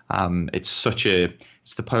there. It's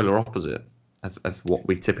the polar opposite of what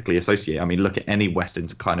we typically associate. I mean, look at any Western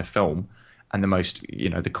kind of film, and the most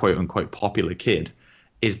the quote unquote popular kid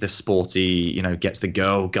is the sporty gets the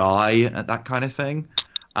girl guy, that kind of thing.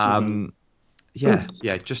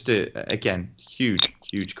 Just again,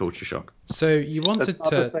 huge culture shock. So you wanted that's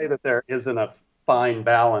not to say that there isn't a fine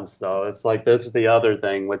balance, though. It's like that's the other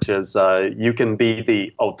thing, which is you can be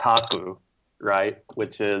the otaku, right?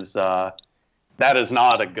 Which is that is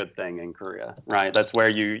not a good thing in Korea, right? That's where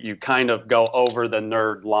you kind of go over the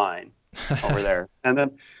nerd line over there. And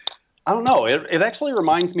then I don't know, it actually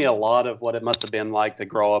reminds me a lot of what it must have been like to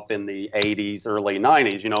grow up in the 80s, early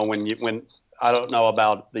 90s, when I don't know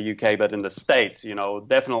about the UK, but in the States,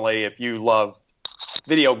 definitely if you loved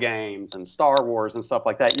video games and Star Wars and stuff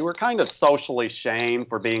like that, you were kind of socially shamed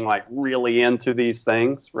for being like really into these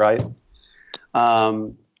things, right?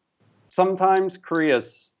 Sometimes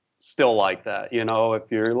Korea's still like that, you know, if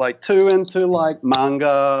you're like too into like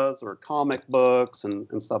mangas or comic books and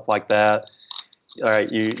stuff like that, all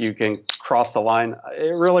right, you can cross the line.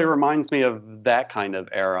 It really reminds me of that kind of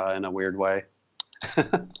era in a weird way.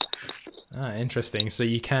 Interesting. So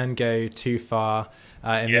you can go too far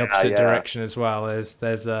in the opposite direction as well.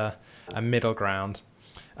 There's a middle ground.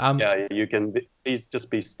 You can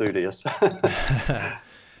just be studious.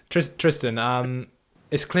 Tristan,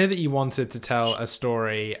 it's clear that you wanted to tell a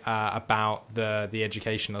story about the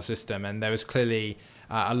educational system, and there was clearly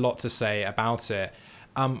a lot to say about it.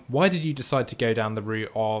 Why did you decide to go down the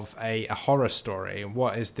route of a horror story?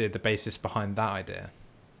 What is the basis behind that idea?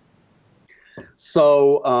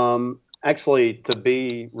 So, actually, to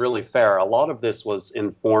be really fair, a lot of this was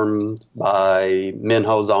informed by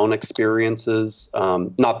Minho's own experiences.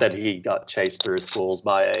 Not that he got chased through schools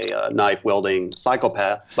by a knife-wielding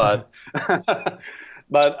psychopath, but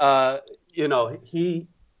you know, he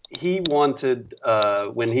wanted,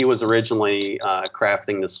 when he was originally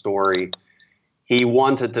crafting the story, he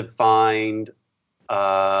wanted to find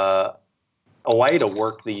a way to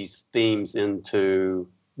work these themes into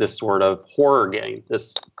this sort of horror game,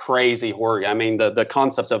 this crazy horror game. I mean, the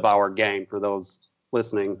concept of our game, for those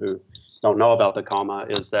listening who don't know about the Coma,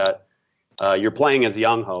 is that you're playing as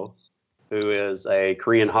Young-ho, who is a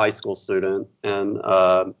Korean high school student, and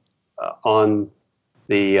on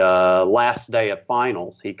the last day of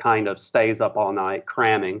finals, he kind of stays up all night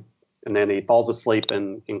cramming, and then he falls asleep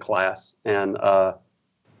in class and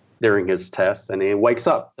during his tests, and he wakes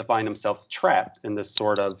up to find himself trapped in this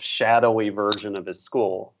sort of shadowy version of his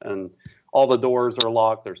school, and all the doors are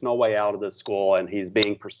locked. There's no way out of the school, and he's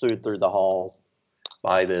being pursued through the halls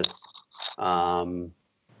by this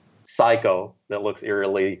psycho that looks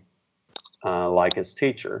eerily like his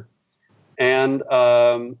teacher. And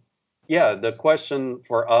the question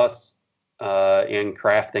for us in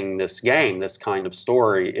crafting this game, this kind of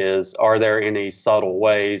story, is: are there any subtle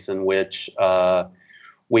ways in which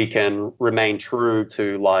we can remain true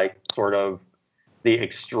to like sort of the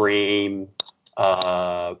extreme,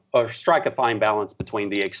 or strike a fine balance between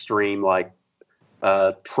the extreme like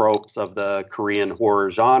tropes of the Korean horror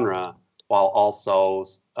genre, while also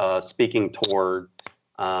speaking toward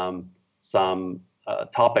some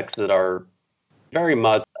topics that are very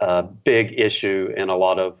much a big issue in a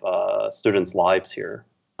lot of students' lives here.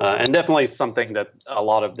 And definitely something that a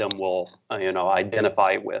lot of them will,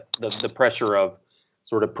 identify with. The pressure of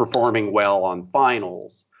sort of performing well on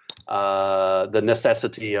finals, the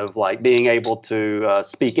necessity of like being able to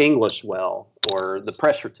speak English well, or the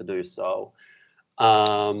pressure to do so,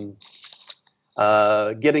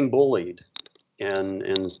 getting bullied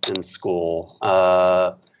in school,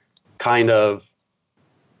 kind of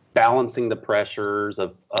balancing the pressures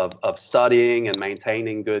of studying and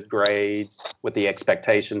maintaining good grades with the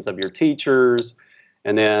expectations of your teachers,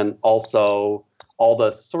 and then also all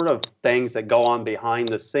the sort of things that go on behind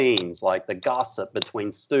the scenes, like the gossip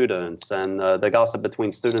between students and the gossip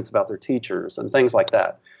between students about their teachers and things like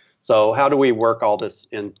that. So how do we work all this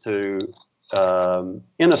into,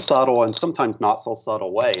 in a subtle and sometimes not so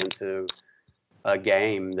subtle way, into a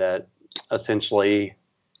game that essentially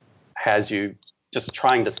has you just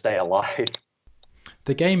trying to stay alive?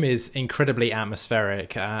 The game is incredibly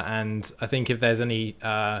atmospheric, and I think if there's any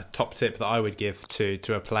top tip that I would give to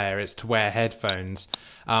a player, it's to wear headphones.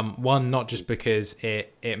 One, not just because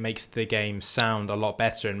it makes the game sound a lot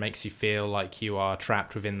better and makes you feel like you are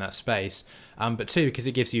trapped within that space, but two, because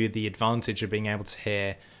it gives you the advantage of being able to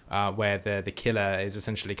hear where the killer is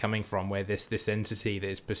essentially coming from, where this entity that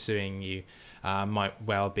is pursuing you might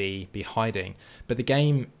well be hiding. But the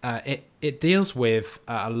game, it deals with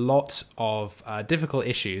a lot of difficult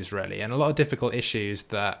issues, really, and a lot of difficult issues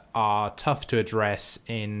that are tough to address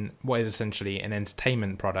in what is essentially an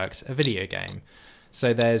entertainment product, a video game.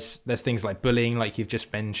 So there's things like bullying, like you've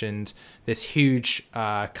just mentioned, this huge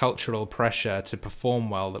cultural pressure to perform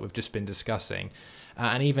well that we've just been discussing.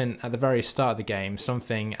 And even at the very start of the game,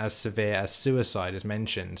 something as severe as suicide is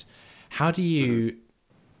mentioned. How do you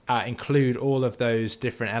include all of those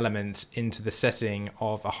different elements into the setting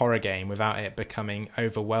of a horror game without it becoming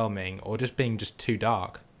overwhelming or just being just too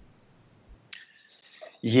dark?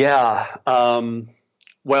 Yeah.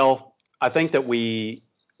 Well, I think that we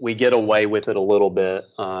get away with it a little bit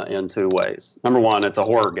in two ways. Number one, it's a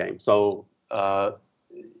horror game. So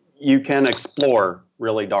you can explore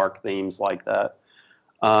really dark themes like that.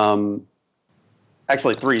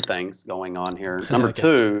 Actually, three things going on here. Number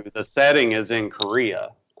two, the setting is in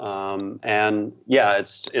Korea. And yeah,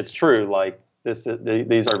 it's true. Like these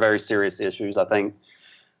are very serious issues. I think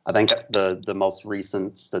the most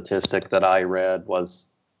recent statistic that I read was,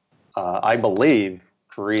 I believe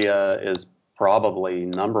Korea is probably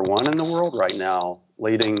number one in the world right now,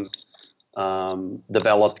 leading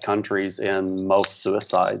developed countries in most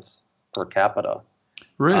suicides per capita.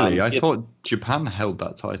 Really? I thought Japan held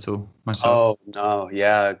that title myself. Oh no,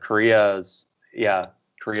 yeah, Korea's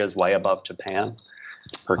way above Japan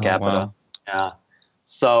per capita. Wow. Yeah.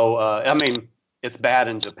 So I mean, it's bad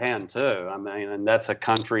in Japan too. I mean, and that's a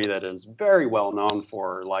country that is very well known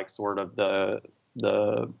for like sort of the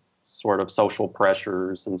sort of social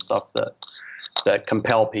pressures and stuff that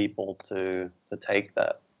compel people to take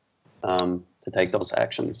those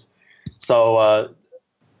actions. So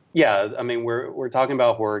yeah, I mean, we're talking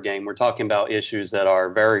about horror game. We're talking about issues that are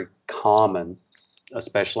very common,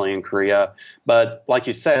 especially in Korea. But like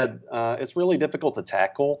you said, it's really difficult to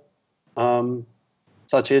tackle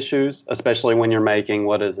such issues, especially when you're making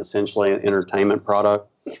what is essentially an entertainment product.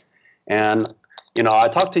 And I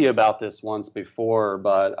talked to you about this once before,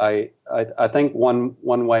 but I think one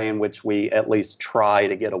way in which we at least try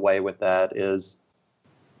to get away with that is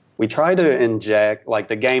we try to inject, like,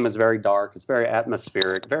 the game is very dark, it's very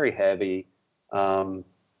atmospheric, very heavy, and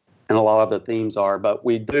a lot of the themes are, but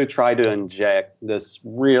we do try to inject this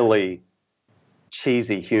really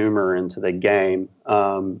cheesy humor into the game,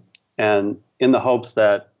 and in the hopes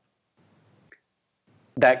that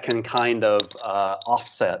can kind of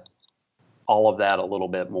offset all of that a little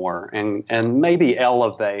bit more, and maybe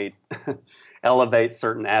elevate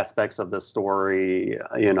certain aspects of the story,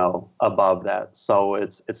 above that, so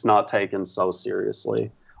it's not taken so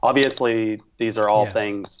seriously. Obviously, these are all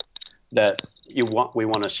things that we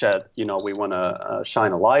want to shed, we want to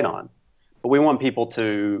shine a light on, but we want people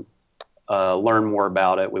to learn more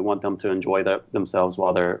about it. We want them to enjoy themselves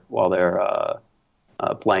while they're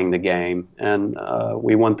playing the game, and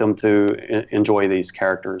we want them to enjoy these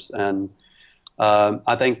characters. And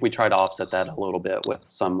I think we try to offset that a little bit with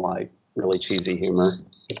some like really cheesy humor.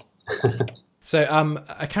 So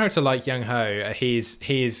a character like Young Ho,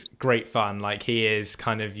 he's great fun. Like, he is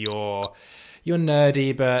kind of your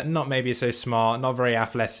nerdy but not maybe so smart, not very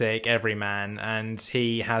athletic everyman, and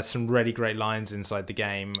he has some really great lines inside the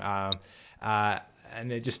game.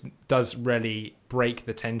 And it just does really break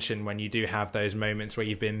the tension when you do have those moments where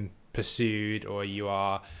you've been pursued or you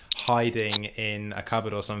are hiding in a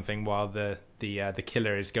cupboard or something while the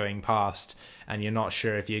killer is going past, and you're not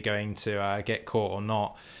sure if you're going to get caught or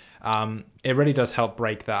not. It really does help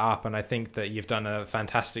break that up, and I think that you've done a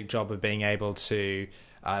fantastic job of being able to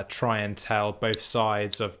try and tell both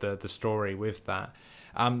sides of the story with that.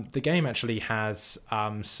 The game actually has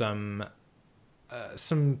some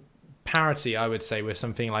parity, I would say, with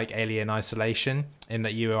something like Alien Isolation, in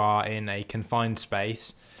that you are in a confined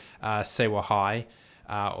space, Sewa High,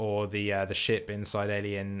 or the ship inside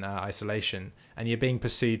Alien Isolation, and you're being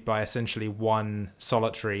pursued by essentially one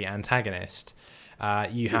solitary antagonist.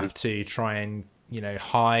 You have to try and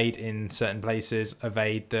hide in certain places,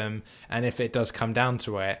 evade them, and if it does come down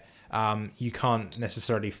to it, you can't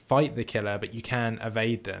necessarily fight the killer, but you can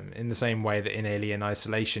evade them, in the same way that in Alien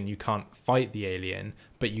Isolation you can't fight the alien,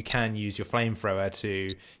 but you can use your flamethrower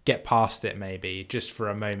to get past it, maybe just for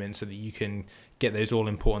a moment, so that you can get those all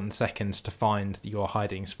important seconds to find your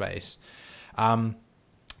hiding space.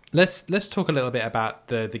 Let's talk a little bit about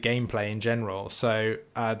the gameplay in general. So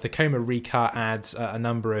the Coma Recut adds a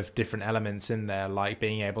number of different elements in there, like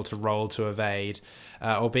being able to roll to evade,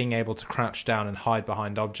 or being able to crouch down and hide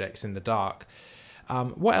behind objects in the dark.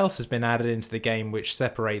 What else has been added into the game which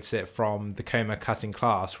separates it from the Coma Cutting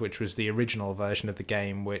Class, which was the original version of the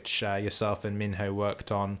game, which yourself and Minho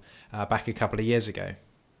worked on back a couple of years ago?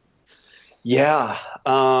 Yeah,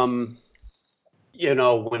 when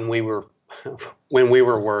we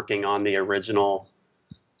were working on the original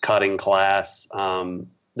Cutting Class,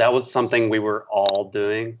 that was something we were all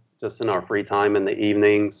doing just in our free time in the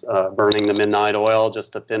evenings, burning the midnight oil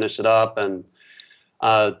just to finish it up. And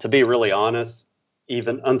to be really honest,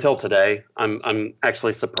 even until today, I'm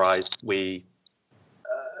actually surprised we,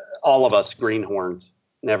 all of us greenhorns,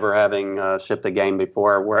 never having shipped a game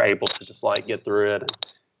before, were able to just like get through it and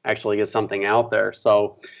actually get something out there.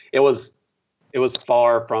 So it was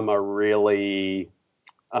far from a really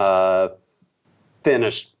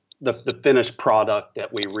finished product that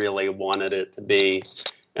we really wanted it to be.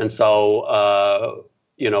 And so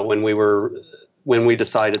when we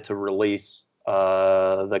decided to release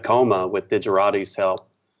the Coma with Digirati's help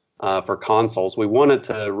for consoles, we wanted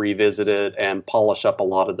to revisit it and polish up a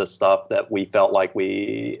lot of the stuff that we felt like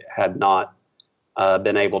we had not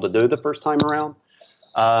been able to do the first time around.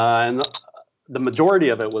 And the majority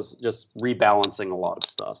of it was just rebalancing a lot of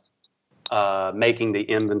stuff, making the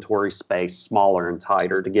inventory space smaller and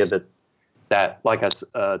tighter to give it that,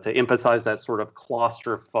 to emphasize that sort of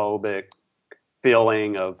claustrophobic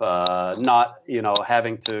feeling of not,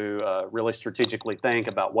 having to really strategically think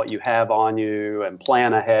about what you have on you and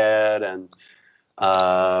plan ahead and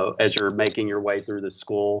as you're making your way through the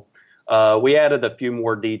school. We added a few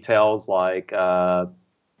more details like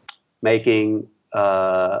making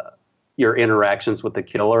your interactions with the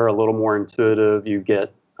killer a little more intuitive. You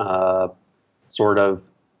get sort of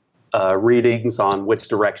readings on which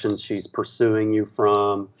directions she's pursuing you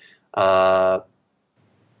from.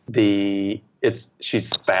 She's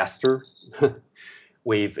faster.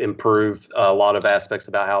 We've improved a lot of aspects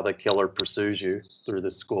about how the killer pursues you through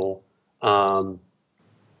the school,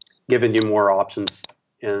 giving you more options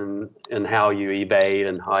in how you evade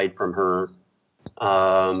and hide from her.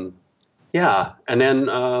 And then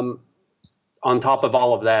on top of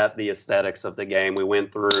all of that, the aesthetics of the game, we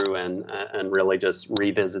went through and really just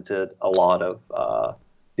revisited a lot of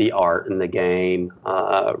the art in the game,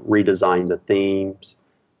 redesigned the themes,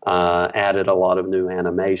 added a lot of new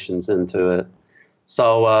animations into it.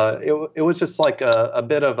 So it was just like a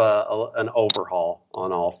bit of an overhaul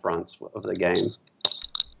on all fronts of the game.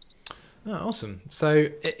 Oh, awesome. So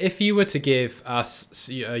if you were to give us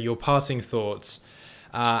your parting thoughts,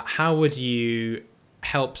 how would you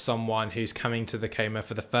help someone who's coming to the Coma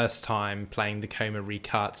for the first time playing the Coma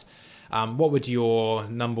Recut? What would your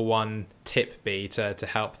number one tip be to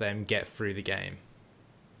help them get through the game?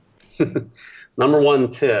 Number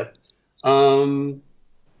one tip. I'll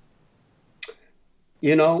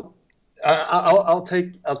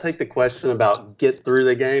take the question about get through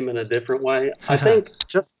the game in a different way. I think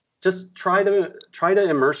just try to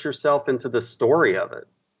immerse yourself into the story of it.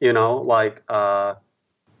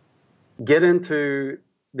 Get into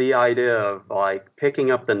the idea of like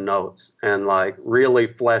picking up the notes and like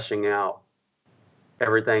really fleshing out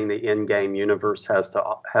everything the in-game universe has to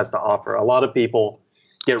offer. A lot of people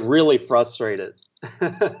get really frustrated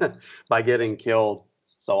by getting killed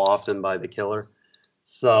so often by the killer.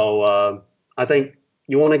 So I think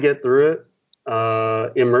you want to get through it,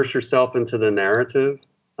 immerse yourself into the narrative,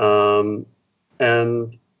 and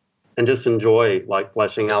just enjoy like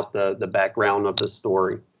fleshing out the background of the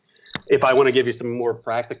story. If I want to give you some more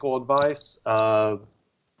practical advice,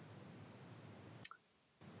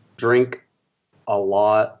 drink a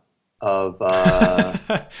lot of.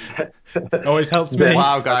 Always helps me.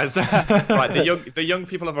 Wow, guys! Right, the young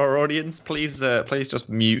people of our audience, please just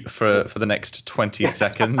mute for the next 20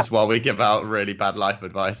 seconds while we give out really bad life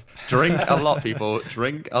advice. Drink a lot, people.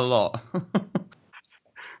 Drink a lot.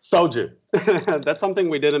 Soju. That's something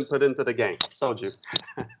we didn't put into the game. Soju.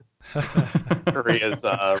 Korea's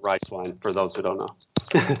rice wine, for those who don't know.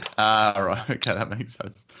 Right. Okay, that makes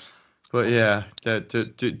sense. But yeah,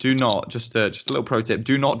 do not, just a little pro tip,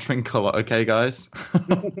 do not drink a lot, okay, guys?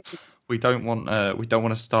 we don't want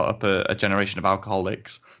to start up a generation of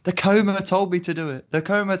alcoholics. The Coma told me to do it.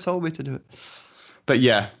 But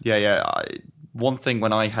yeah. One thing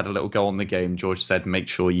when I had a little go on the game, George said, make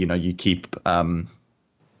sure you keep your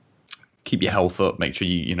health up. Make sure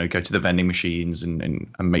you go to the vending machines and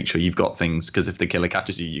make sure you've got things, because if the killer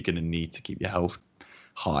catches you, you're going to need to keep your health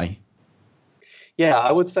high. Yeah,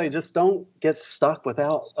 I would say just don't get stuck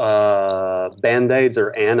without Band-Aids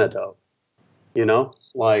or antidote.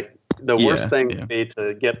 Like the worst thing would be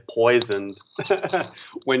to get poisoned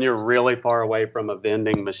when you're really far away from a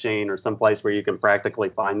vending machine or someplace where you can practically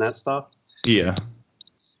find that stuff. Yeah.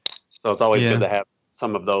 So it's always good to have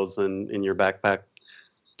some of those in your backpack.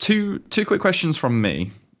 Two quick questions from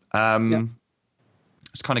me.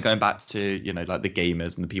 Just kind of going back to, like the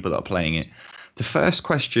gamers and the people that are playing it. The first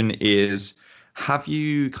question is, have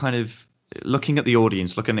you kind of, looking at the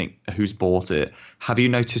audience, looking at who's bought it, have you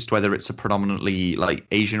noticed whether it's a predominantly like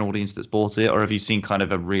Asian audience that's bought it, or have you seen kind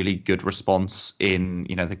of a really good response in,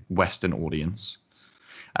 the Western audience?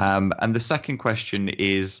 And the second question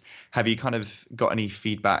is, have you kind of got any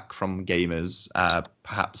feedback from gamers,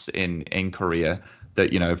 perhaps in Korea,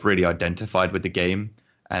 that, have really identified with the game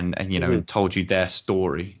and told you their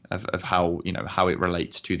story of how it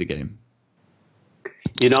relates to the game?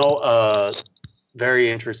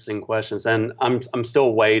 Very interesting questions, and I'm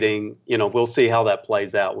still waiting. We'll see how that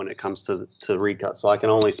plays out when it comes to Recut. So I can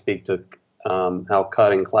only speak to how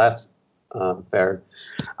Cut and Class fared.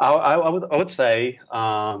 I would say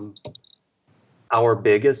our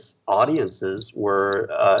biggest audiences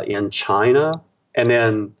were in China, and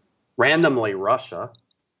then randomly Russia.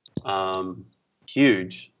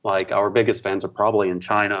 Huge. Like our biggest fans are probably in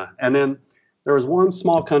China, and then there was one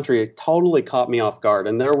small country that totally caught me off guard,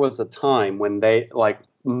 and there was a time when they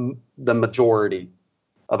the majority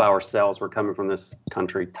of our sales were coming from this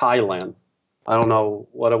country, Thailand. I don't know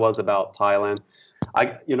what it was about Thailand. I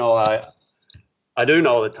do know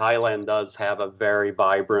that Thailand does have a very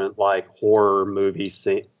vibrant horror movie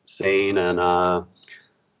scene, and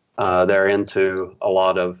they're into a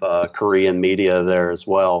lot of Korean media there as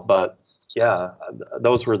well. But yeah,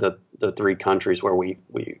 those were the three countries where we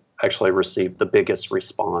actually received the biggest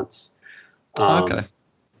response. Okay.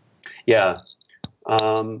 Yeah.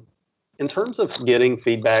 In terms of getting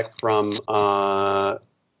feedback from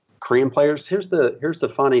Korean players, here's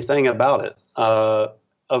the funny thing about it.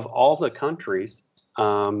 Of all the countries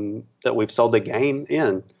that we've sold the game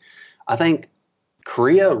in, I think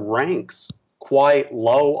Korea ranks quite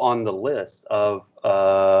low on the list of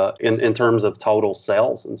in terms of total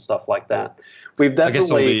sales and stuff like that. We've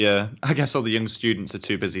definitely. I guess all the young students are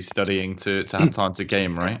too busy studying to have time to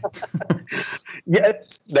game, right? Yeah,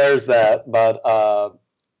 there's that. But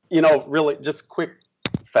really, just quick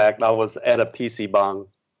fact: I was at a PC Bang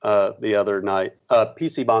the other night.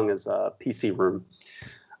 PC Bang is a PC room,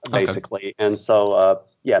 basically, okay. And so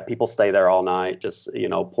people stay there all night, just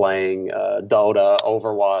playing Dota,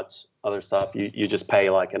 Overwatch, other stuff. You just pay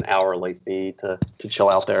like an hourly fee to chill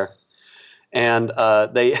out there, and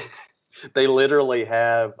they literally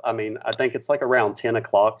have. I mean, I think it's like around 10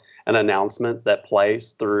 o'clock, an announcement that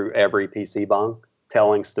plays through every PC Bang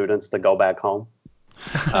telling students to go back home.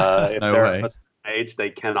 If they're at a certain age,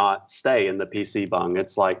 they cannot stay in the PC Bang.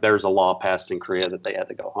 It's like there's a law passed in Korea that they had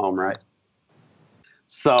to go home, right?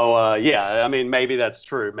 So, I mean, maybe that's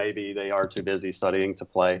true. Maybe they are too busy studying to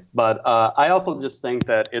play. But I also just think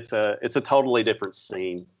that it's a totally different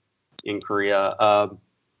scene in Korea.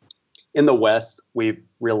 In the West, we've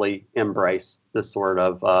really embraced this sort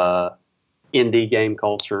of indie game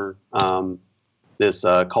culture, this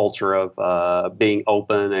culture of being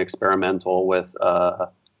open and experimental with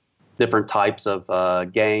different types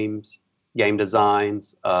of games, game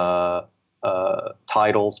designs,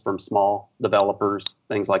 titles from small developers,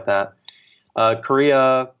 things like that.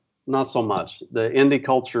 Korea, not so much. The indie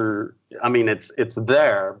culture, I mean, it's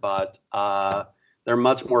there, but they're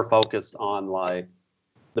much more focused on like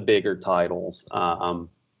the bigger titles,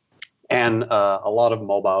 and a lot of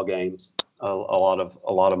mobile games, a lot of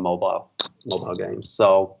mobile games.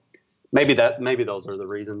 So maybe those are the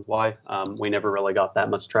reasons why we never really got that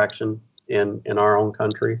much traction in our own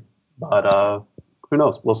country. But who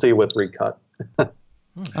knows? We'll see with Recut.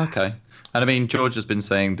 Okay. And I mean, George has been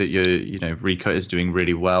saying that Recut is doing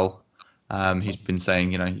really well. He's been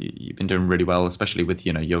saying, you've been doing really well, especially with,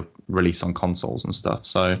 your release on consoles and stuff.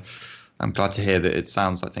 So I'm glad to hear that it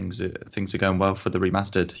sounds like things are going well for the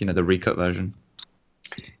remastered, the Recut version.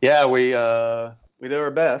 Yeah, we did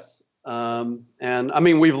our best. And I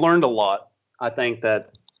mean, we've learned a lot. I think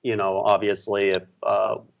that, obviously if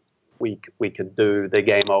we could do the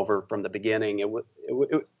game over from the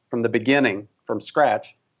beginning, from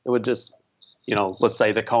scratch, it would just, let's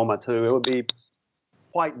say the Coma 2, it would be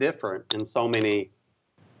quite different in so many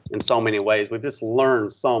ways. We've just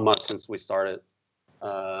learned so much since we started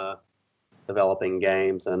developing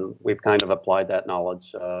games, and we've kind of applied that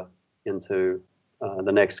knowledge into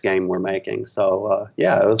the next game we're making. So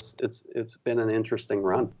it's been an interesting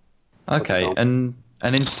run. Okay, and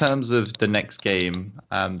in terms of the next game,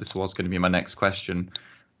 this was going to be my next question.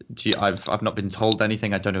 I've not been told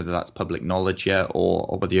anything. I don't know whether that's public knowledge yet,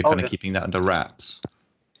 or whether you're kind of keeping that under wraps.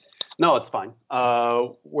 No, it's fine.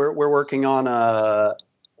 We're working on a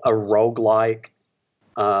roguelike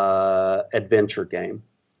adventure game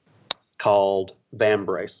called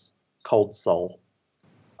Vambrace, Cold Soul.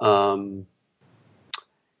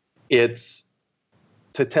 It's,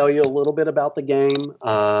 to tell you a little bit about the game,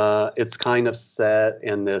 it's kind of set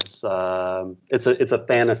in this. It's a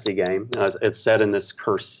fantasy game. It's set in this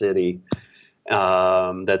cursed city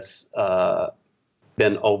that's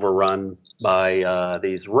been overrun by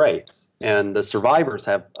these wraiths, and the survivors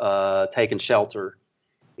have taken shelter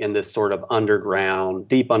in this sort of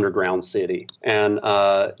deep underground city. And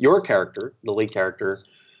your character, the lead character,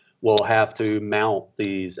 will have to mount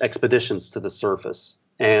these expeditions to the surface,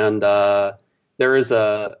 and there is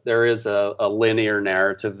a linear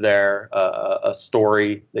narrative there, a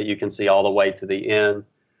story that you can see all the way to the end.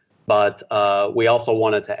 But we also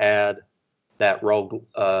wanted to add that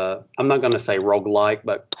I'm not going to say roguelike,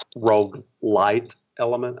 but roguelite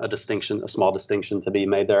element, a small distinction to be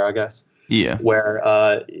made there, I guess. Yeah.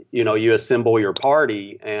 Where you assemble your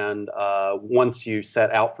party, and once you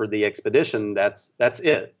set out for the expedition, that's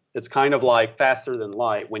it. It's kind of like Faster Than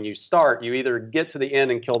Light. When you start, you either get to the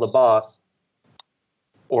end and kill the boss,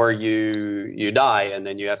 or you die and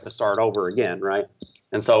then you have to start over again, right?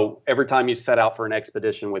 And so every time you set out for an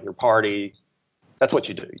expedition with your party, that's what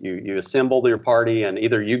you do. You assemble your party, and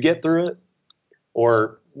either you get through it,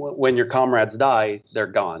 or when your comrades die, they're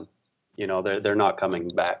gone. You know, they're not coming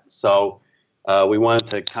back. So we wanted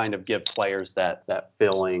to kind of give players that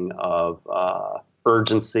feeling of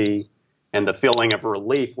urgency and the feeling of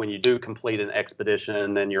relief when you do complete an expedition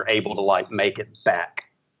and then you're able to like make it back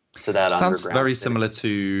to that Sounds underground very city. similar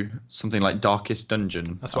to something like Darkest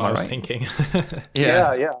Dungeon. That's what I was thinking.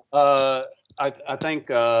 Yeah. I think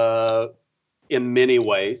in many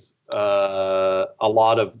ways, a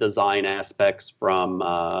lot of design aspects from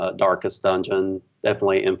Darkest Dungeon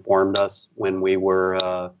definitely informed us when we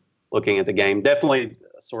were looking at the game. Definitely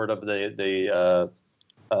sort of the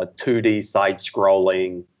 2D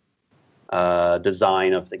side-scrolling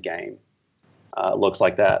design of the game. Looks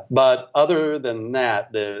like that. But other than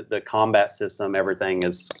that, the combat system, everything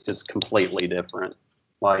is completely different.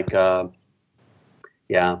 Like,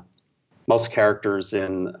 most characters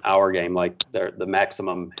in our game, like the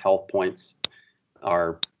maximum health points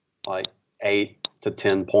are like 8 to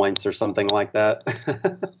 10 points or something like that.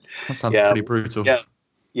 That sounds pretty brutal.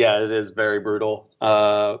 Yeah, it is very brutal.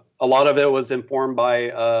 A lot of it was informed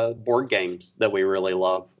by board games that we really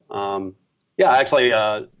love. Actually,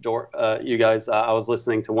 you guys, I was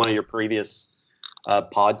listening to one of your previous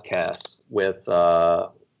podcasts with,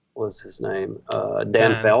 what was his name?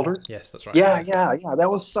 Dan Felder? Yes, that's right. Yeah.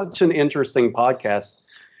 That was such an interesting podcast.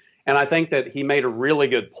 And I think that he made a really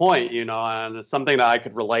good point, you know, and it's something that I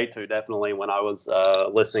could relate to definitely when I was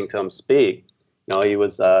listening to him speak. You know, he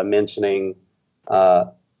was mentioning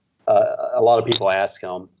a lot of people ask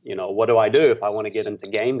him, you know, what do I do if I want to get into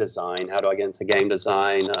game design? How do I get into game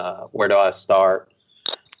design? Where do I start?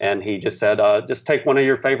 And he just said, just take one of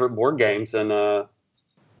your favorite board games and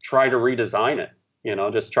try to redesign it. You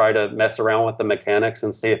know, just try to mess around with the mechanics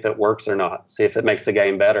and see if it works or not. See if it makes the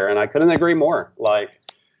game better. And I couldn't agree more. Like,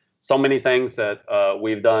 so many things that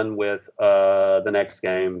we've done with the next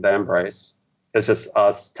game, The Embrace, is just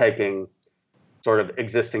us taking sort of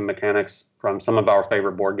existing mechanics from some of our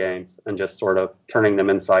favorite board games and just sort of turning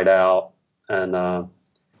them inside out and,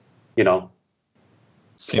 you know,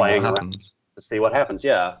 playing around to see what happens.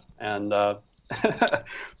 Yeah. And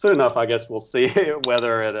soon enough, I guess we'll see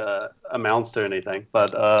whether it amounts to anything.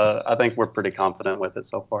 But I think we're pretty confident with it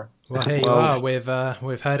so far. Well, here you are.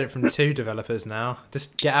 We've heard it from 2 developers now.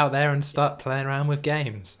 Just get out there and start playing around with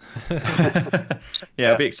games.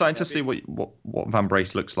 It'll be exciting to see what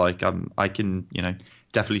Vambrace looks like. I can, you know,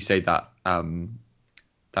 definitely say that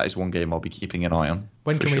that is one game I'll be keeping an eye on.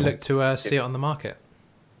 When can we look to see it on the market?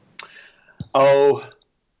 Oh,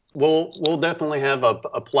 we'll definitely have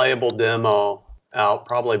a playable demo out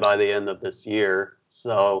probably by the end of this year.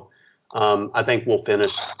 So I think we'll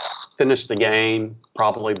finish the game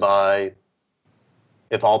probably by,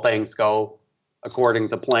 if all things go according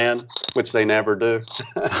to plan, which they never do.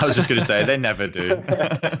 I was just going to say, they never do.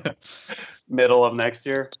 Middle of next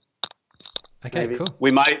year. Okay, maybe. Cool.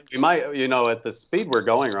 We might, you know, at the speed we're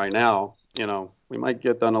going right now, you know, we might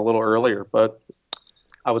get done a little earlier, but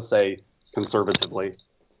I would say conservatively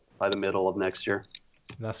by the middle of next year.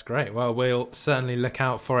 That's great. Well, we'll certainly look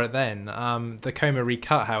out for it then. The Coma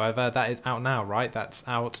Recut, however, that is out now, right? That's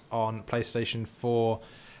out on PlayStation 4,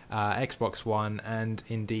 Xbox One, and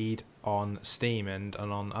indeed on Steam and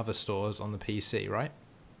on other stores on the PC, right?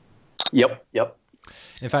 Yep.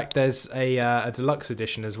 In fact, there's a deluxe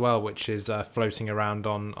edition as well, which is floating around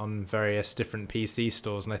on various different PC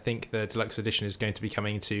stores, and I think the deluxe edition is going to be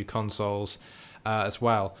coming to consoles as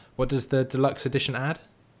well. What does the deluxe edition add?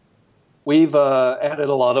 We've added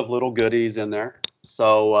a lot of little goodies in there.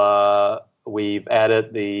 So we've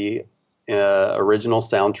added the original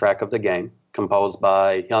soundtrack of the game, composed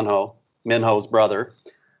by Minho's brother.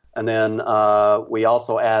 And then we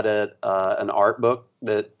also added an art book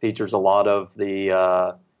that features a lot of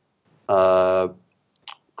the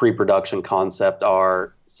pre-production concept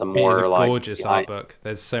art, some more like... It's a like gorgeous art book.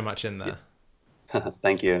 There's so much in there.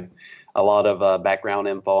 Thank you. A lot of background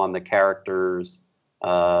info on the characters,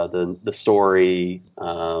 the story,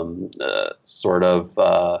 sort of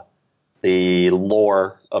the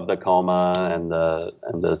lore of the Coma and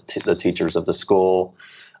the teachers of the school.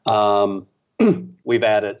 We've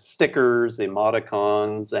added stickers,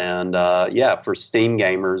 emoticons, and for Steam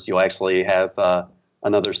gamers, you'll actually have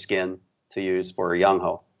another skin to use for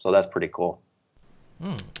Young-Ho. So that's pretty cool.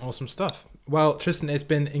 Awesome stuff. Well, Tristan, it's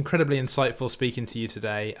been incredibly insightful speaking to you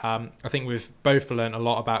today. I think we've both learned a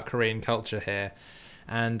lot about Korean culture here.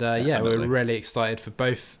 And we're really excited for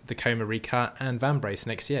both the Coma Recut and Vambrace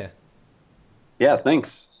next year. Yeah,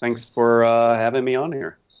 thanks. Thanks for having me on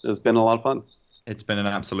here. It's been a lot of fun. It's been an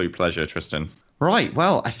absolute pleasure, Tristan. Right,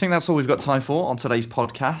 well, I think that's all we've got time for on today's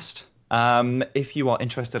podcast. If you are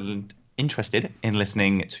interested in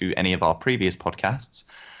listening to any of our previous podcasts,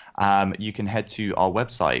 you can head to our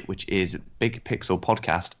website, which is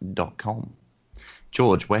bigpixelpodcast.com.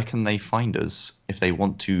 George, where can they find us if they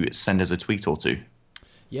want to send us a tweet or two?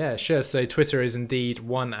 Yeah, sure. So Twitter is indeed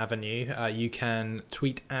one avenue. You can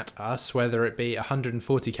tweet at us, whether it be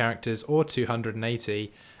 140 characters or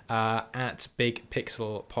 280, at Big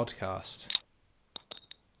Pixel Podcast.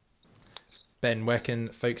 Ben, where can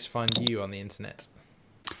folks find you on the internet?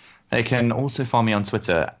 They can also find me on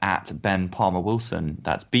Twitter at Ben Palmer Wilson.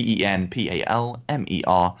 That's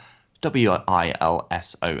BenPalmerWilson.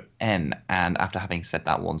 And after having said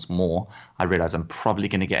that once more, I realise I'm probably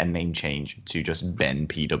going to get a name change to just Ben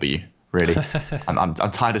PW. Really, I'm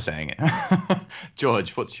tired of saying it.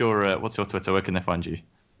 George, what's your Twitter? Where can they find you?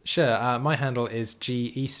 Sure. My handle is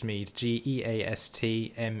GEastmead, GEASTMEAD.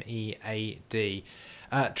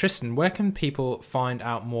 Tristan, where can people find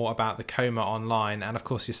out more about the Coma online and, of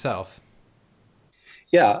course, yourself?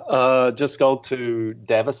 Yeah, just go to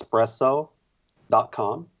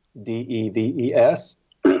devespresso.com, DEVES,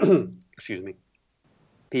 excuse me,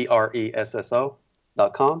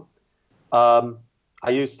 PRESSO.com. I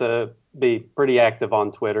used to be pretty active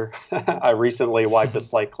on Twitter. I recently wiped the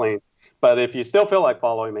slate clean. But if you still feel like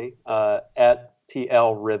following me, at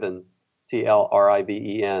TL Riven,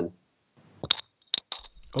 TLRIVEN.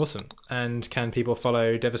 Awesome. And can people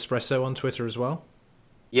follow Devespresso on Twitter as well?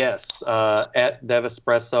 Yes, at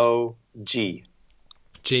Devespresso G.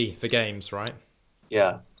 G for games, right?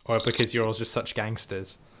 Yeah. Or because you're all just such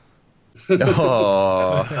gangsters.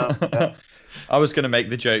 Oh. I was going to make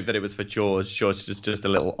the joke that it was for George. George is just a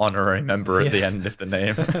little honorary member at the end of the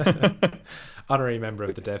name. Honorary member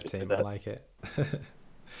of the dev team. I like it.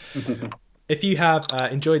 If you have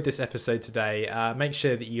enjoyed this episode today, make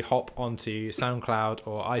sure that you hop onto SoundCloud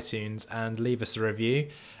or iTunes and leave us a review.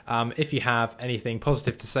 If you have anything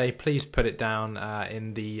positive to say, please put it down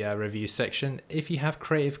in the review section. If you have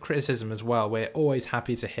creative criticism as well, we're always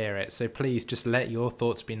happy to hear it. So please just let your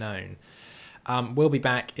thoughts be known. We'll be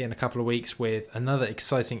back in a couple of weeks with another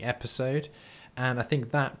exciting episode. And I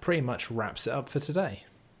think that pretty much wraps it up for today.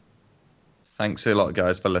 Thanks a lot,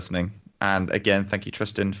 guys, for listening. And again, thank you,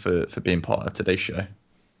 Tristan, for being part of today's show.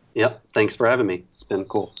 Yep. Thanks for having me. It's been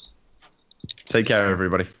cool. Take care,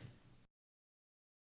 everybody.